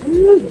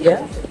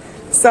 Yeah.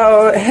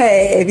 So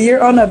hey, if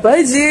you're on a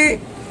budget,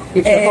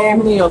 Get your whole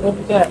meal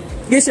every day.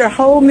 Get your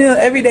whole meal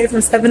every day from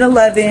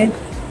 7-Eleven.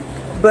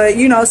 But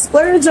you know,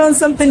 splurge on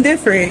something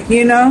different,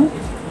 you know?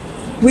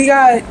 We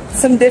got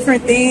some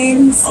different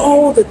things.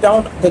 Oh, the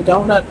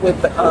donut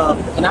with the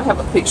and I have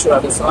a picture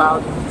of it, so I'll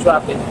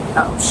drop it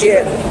out. She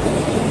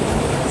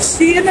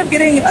ended up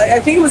getting, I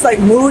think it was like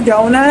Moo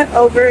Donut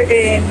over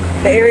in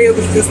the area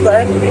we just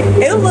left.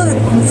 It looked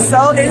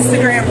so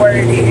Instagram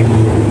worthy.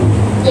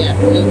 Yeah,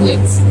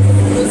 it's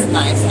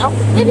nice.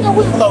 Maybe I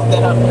will load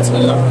that up to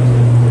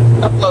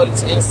upload it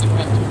to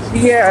Instagram.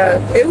 Yeah,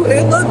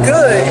 it looked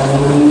good.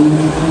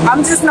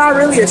 I'm just not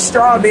really a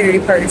strawberry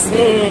person.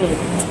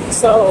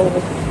 So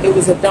it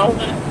was a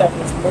donut that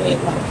was made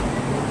like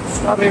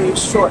strawberry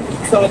short.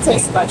 So it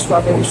tasted like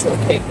strawberry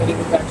shortcake, but it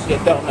was actually a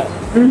donut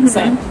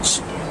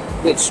sandwich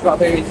with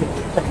strawberries and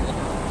cream.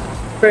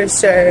 For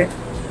sure.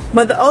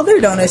 But the other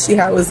donut she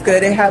had was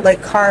good. It had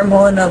like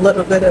caramel and a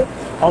little bit of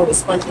the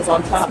sprinkles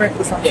on top.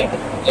 Yeah.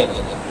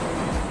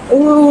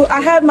 Ooh,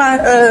 I had my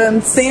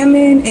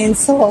salmon and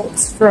salt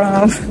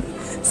from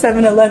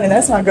 7-Eleven.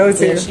 That's my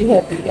go-to. Yeah, she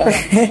had the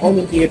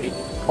onigiri.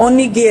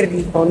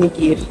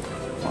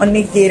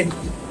 Onigiri.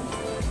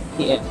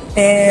 Yeah.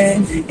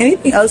 And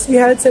anything else we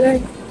had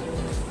today?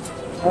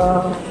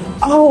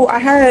 I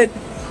had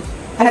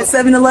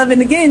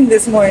 7-Eleven again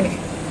this morning.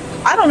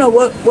 I don't know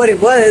what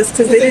it was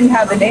because they didn't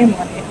have the name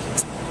on it.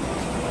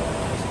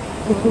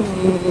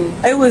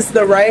 It was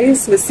the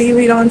rice with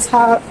seaweed on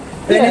top.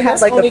 Then it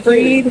had like a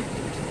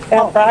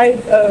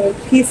fried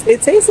piece.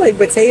 It tastes like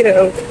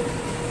potato.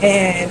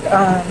 And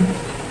I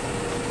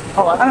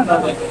don't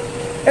know.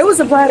 It was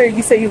a platter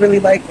you said you really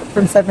liked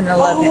from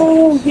 7-Eleven.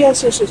 Oh,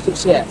 yes.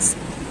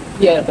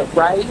 Yeah, the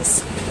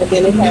rice. And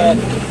then it had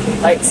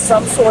like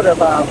some sort of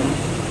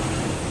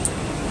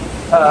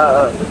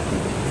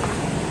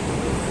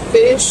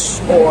fish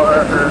or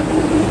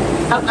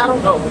I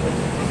don't know.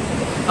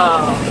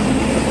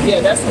 Yeah,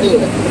 that's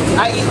good.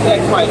 I eat that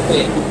quite a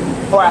bit,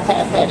 or I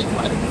have had it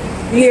quite a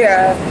bit.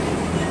 Yeah.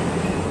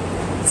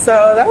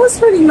 So that was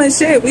pretty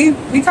much it.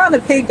 We kind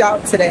of pigged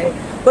out today,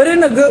 but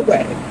in a good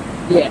way.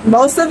 Yeah.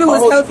 Most of it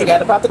was healthy. You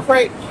forgot about the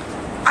crepe.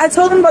 I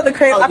told him about the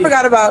crepe. I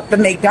forgot about the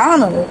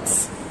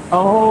McDonald's.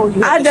 Oh,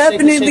 I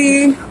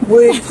definitely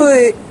would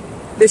put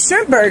the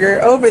shrimp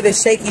burger over the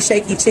shaky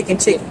chicken.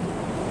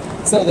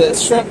 So the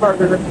shrimp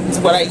burger is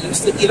what I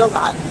used to eat a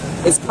lot.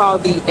 It's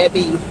called the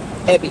ebi.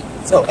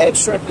 So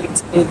shrimp in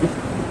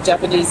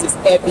Japanese is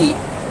ebi.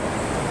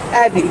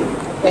 Ebi,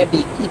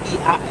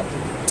 E-B-I.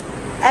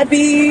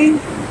 Ebi.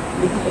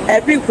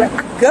 Everywhere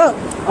I go.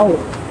 Oh.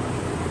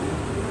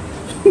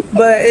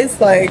 But it's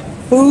like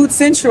food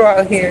central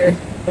out here.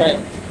 Right.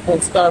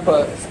 And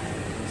Starbucks.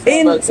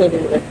 Starbucks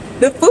everywhere.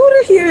 The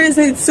food here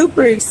isn't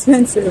super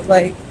expensive.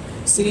 Like,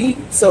 see?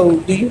 So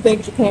do you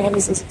think Japan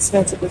is as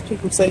expensive as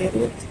people say it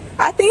is?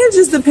 I think it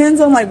just depends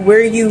on like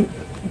where you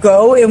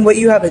go and what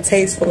you have a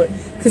taste for.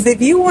 Because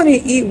if you want to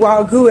eat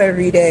Wagyu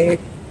every day,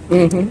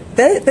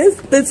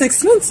 that's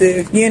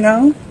expensive, you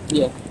know?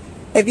 Yeah.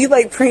 If you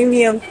like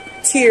premium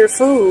tier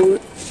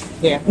food,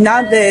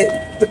 not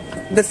that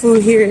the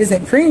food here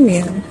isn't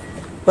premium,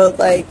 but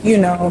like, you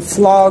know,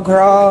 foie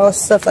gras,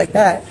 stuff like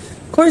that,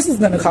 of course it's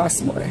going to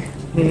cost more.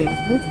 And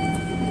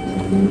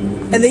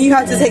then you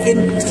have to take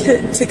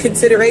into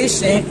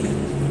consideration,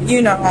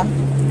 you know,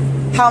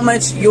 how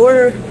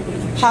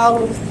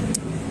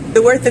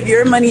the worth of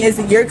your money is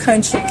in your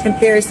country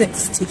comparison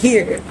to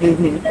here.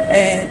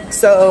 And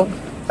so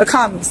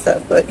economy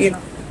stuff, but you know,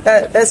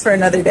 that's for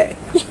another day.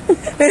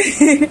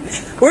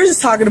 We're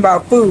just talking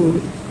about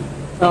food.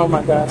 Oh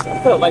my gosh, I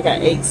felt like I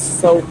ate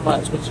so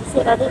much, but you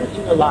said I didn't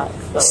eat a lot.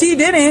 So. She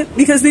didn't,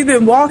 because we've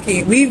been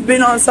walking. We've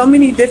been on so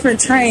many different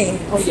trains.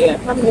 Oh yeah,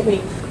 how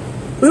many?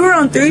 We were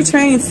on 3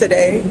 trains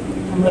today.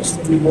 How much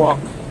did we walk?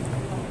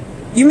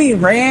 You mean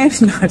ran?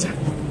 No,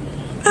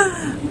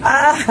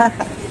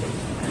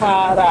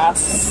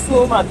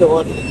 Karasuma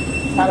Dori.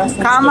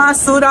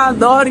 Kamasura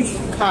Dori.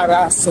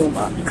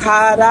 Karasuma.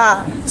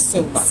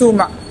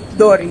 Suma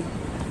Dori.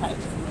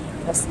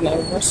 That's the name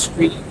of our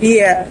street.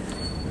 Yeah.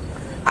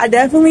 I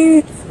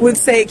definitely would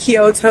say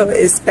Kyoto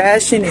is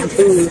fashion and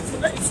food.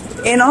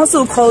 And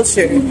also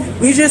culture.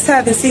 We just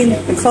haven't seen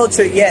the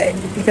culture yet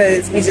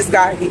because we just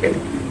got here.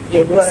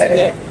 Yeah,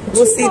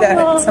 we'll see that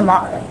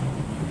tomorrow.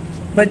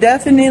 But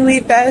definitely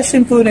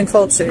fashion, food, and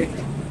culture.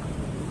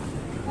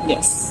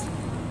 Yes.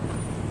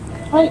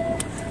 Right.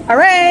 All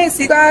right,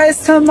 see you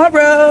guys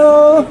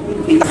tomorrow.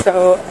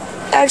 So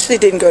I actually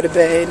didn't go to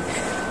bed.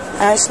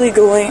 I'm actually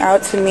going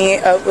out to meet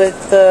up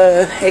with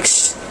the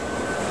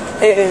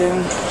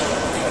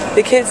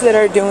kids that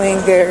are doing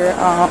their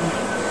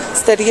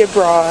study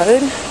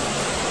abroad.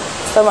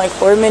 So I'm like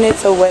 4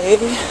 minutes away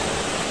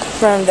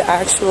from the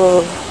actual,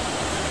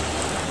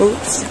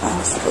 oops,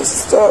 I'm supposed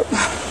to stop,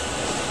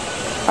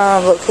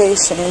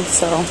 location.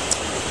 So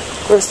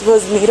we're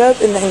supposed to meet up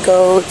and then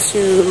go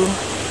to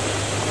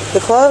the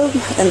club,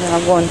 and then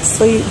I'm going to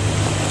sleep.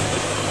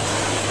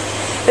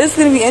 It's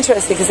going to be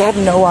interesting because I have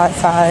no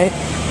Wi-Fi.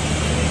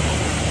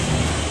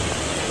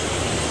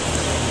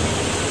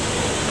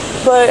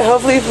 But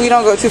hopefully if we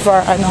don't go too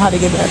far, I know how to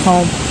get back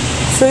home.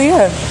 So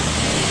yeah,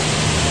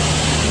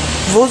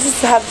 we'll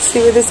just have to see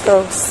where this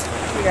goes.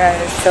 You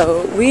guys,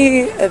 so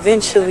we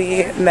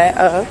eventually met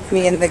up,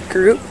 me and the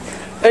group.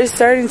 But it's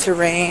starting to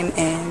rain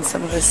and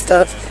some of the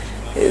stuff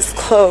is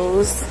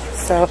closed.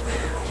 So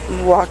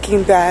I'm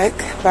walking back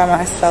by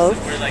myself.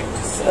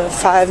 So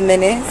 5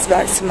 minutes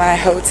back to my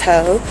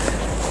hotel.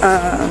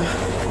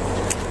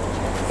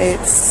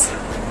 It's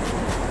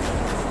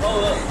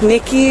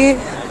Nikki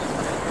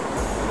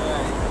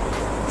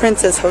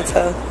Princess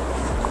Hotel.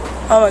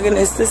 Oh my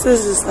goodness, this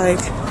is just like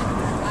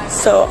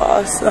so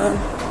awesome.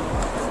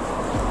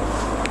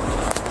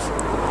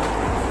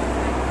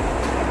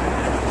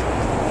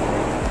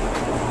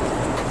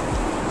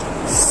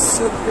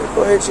 Super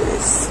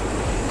gorgeous.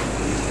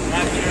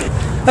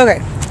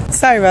 Okay,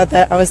 sorry about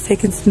that. I was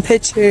taking some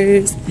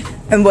pictures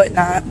and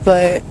whatnot,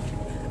 but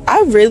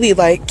I really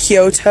like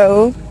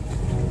Kyoto.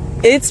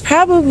 It's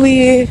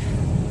probably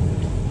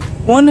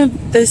one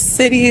of the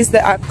cities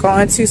that I've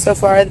gone to so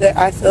far that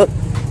I feel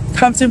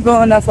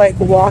comfortable enough like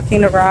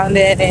walking around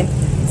in, and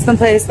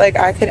someplace like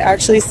I could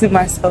actually see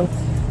myself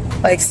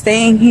like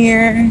staying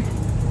here.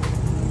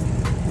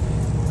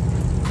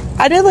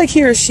 I did like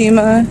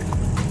Hiroshima,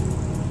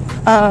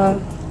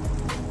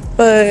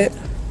 but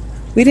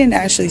we didn't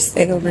actually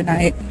stay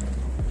overnight,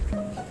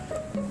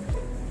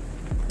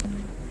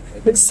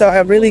 so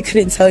I really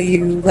couldn't tell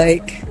you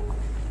like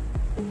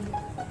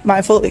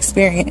my full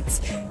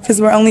experience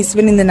because we're only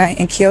spending the night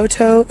in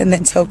Kyoto and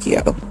then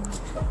Tokyo.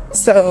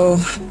 So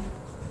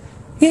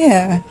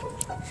yeah,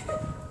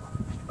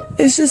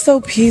 it's just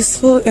so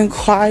peaceful and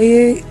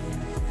quiet,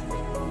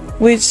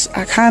 which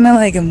I kind of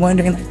like am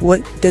wondering like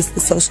what does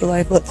the social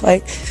life look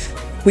like.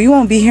 We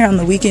won't be here on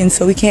the weekend,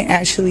 so we can't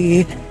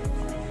actually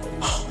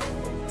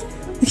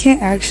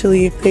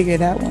figure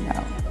that one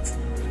out.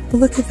 But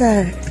look at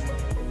that.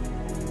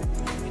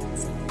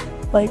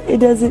 Like, it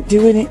doesn't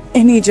do it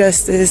any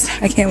justice.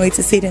 I can't wait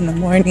to see it in the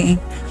morning.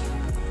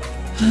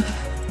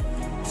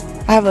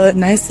 I have a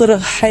nice little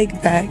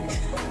hike back,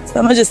 so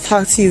I'm gonna just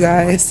talk to you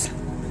guys.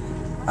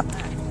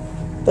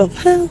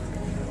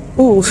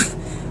 Ooh,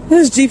 this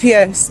is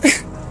GPS.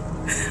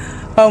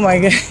 Oh my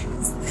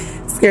goodness,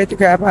 scared the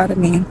crap out of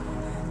me.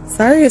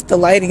 Sorry if the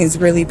lighting is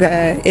really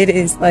bad. It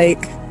is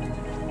like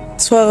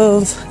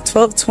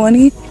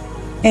 12:20,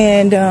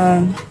 and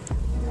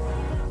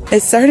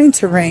it's starting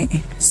to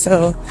rain.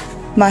 So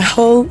my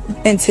whole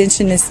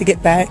intention is to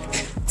get back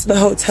to the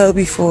hotel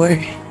before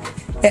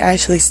it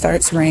actually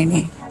starts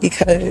raining,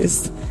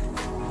 because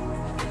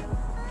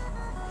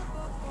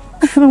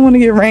I don't want to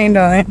get rained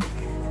on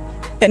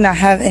and not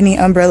have any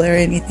umbrella or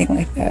anything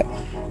like that.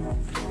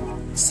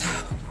 So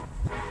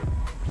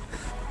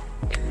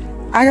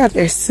I got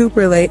there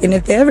super late, and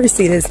if they ever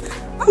see this,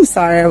 I'm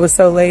sorry I was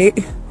so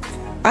late.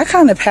 I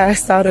kind of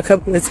passed out a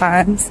couple of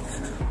times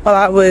while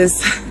I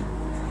was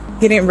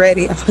getting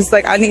ready. I was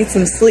like, I need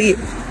some sleep.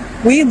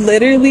 We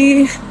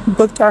literally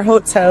booked our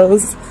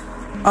hotels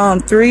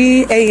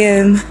 3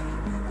 a.m.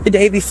 the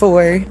day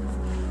before.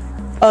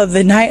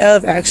 The night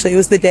of, actually. It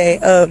was the day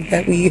of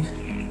that we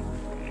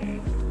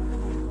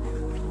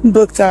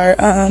booked our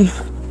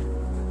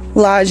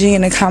lodging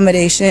and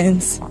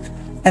accommodations.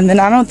 And then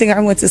I don't think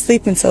I went to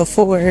sleep until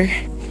 4.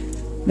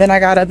 Then I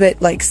got up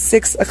at like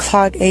 6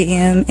 o'clock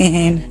a.m.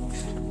 and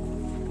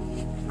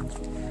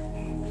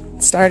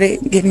started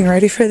getting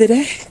ready for the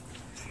day.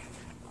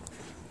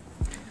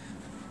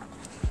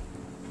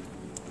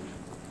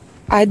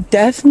 I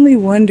definitely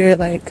wonder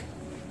like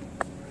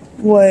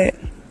what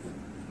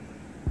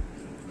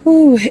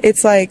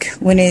it's like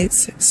when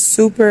it's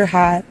super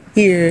hot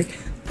here,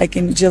 like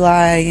in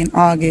July and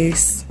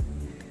August,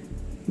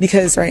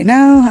 because right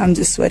now I'm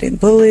just sweating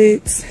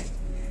bullets,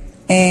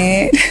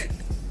 and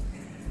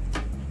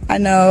I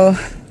know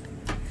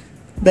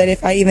that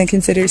if I even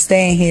consider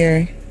staying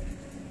here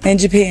in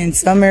Japan,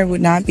 summer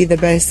would not be the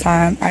best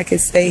time I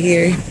could stay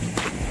here.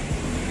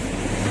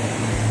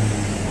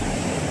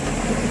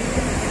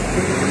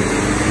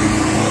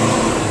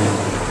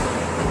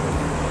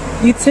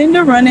 You tend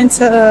to run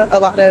into a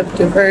lot of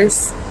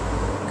diverse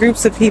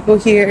groups of people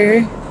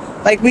here,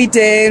 like we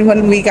did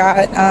when we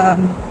got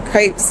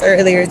crepes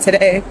earlier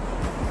today.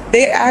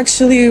 They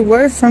actually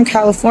were from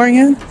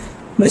California,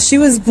 but she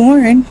was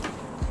born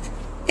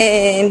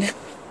in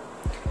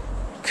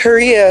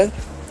Korea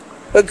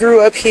but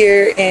grew up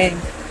here in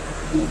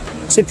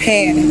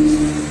Japan.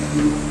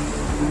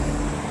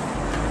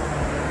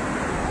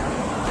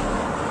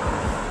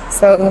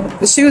 So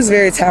she was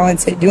very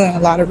talented, doing a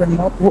lot of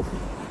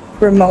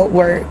remote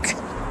work.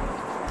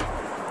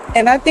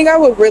 And I think I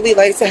would really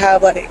like to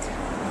have like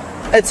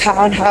a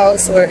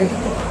townhouse or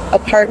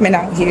apartment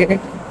out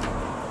here.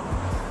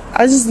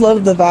 I just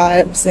love the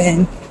vibes,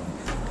 and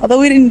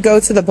although we didn't go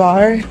to the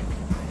bar,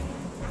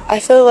 I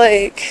feel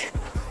like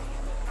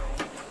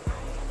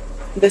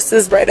this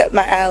is right up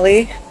my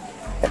alley.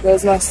 There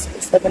goes my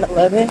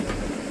 7-Eleven.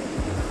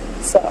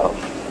 So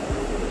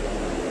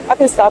I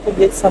can stop and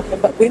get something,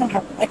 but we don't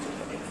have a microwave.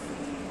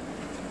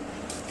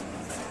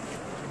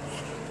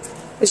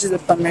 This is a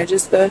bummer,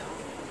 just the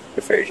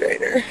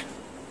refrigerator.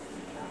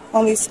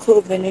 All these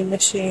cool vending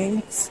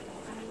machines.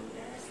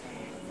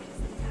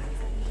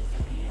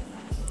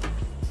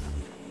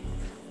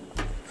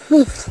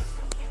 Whew.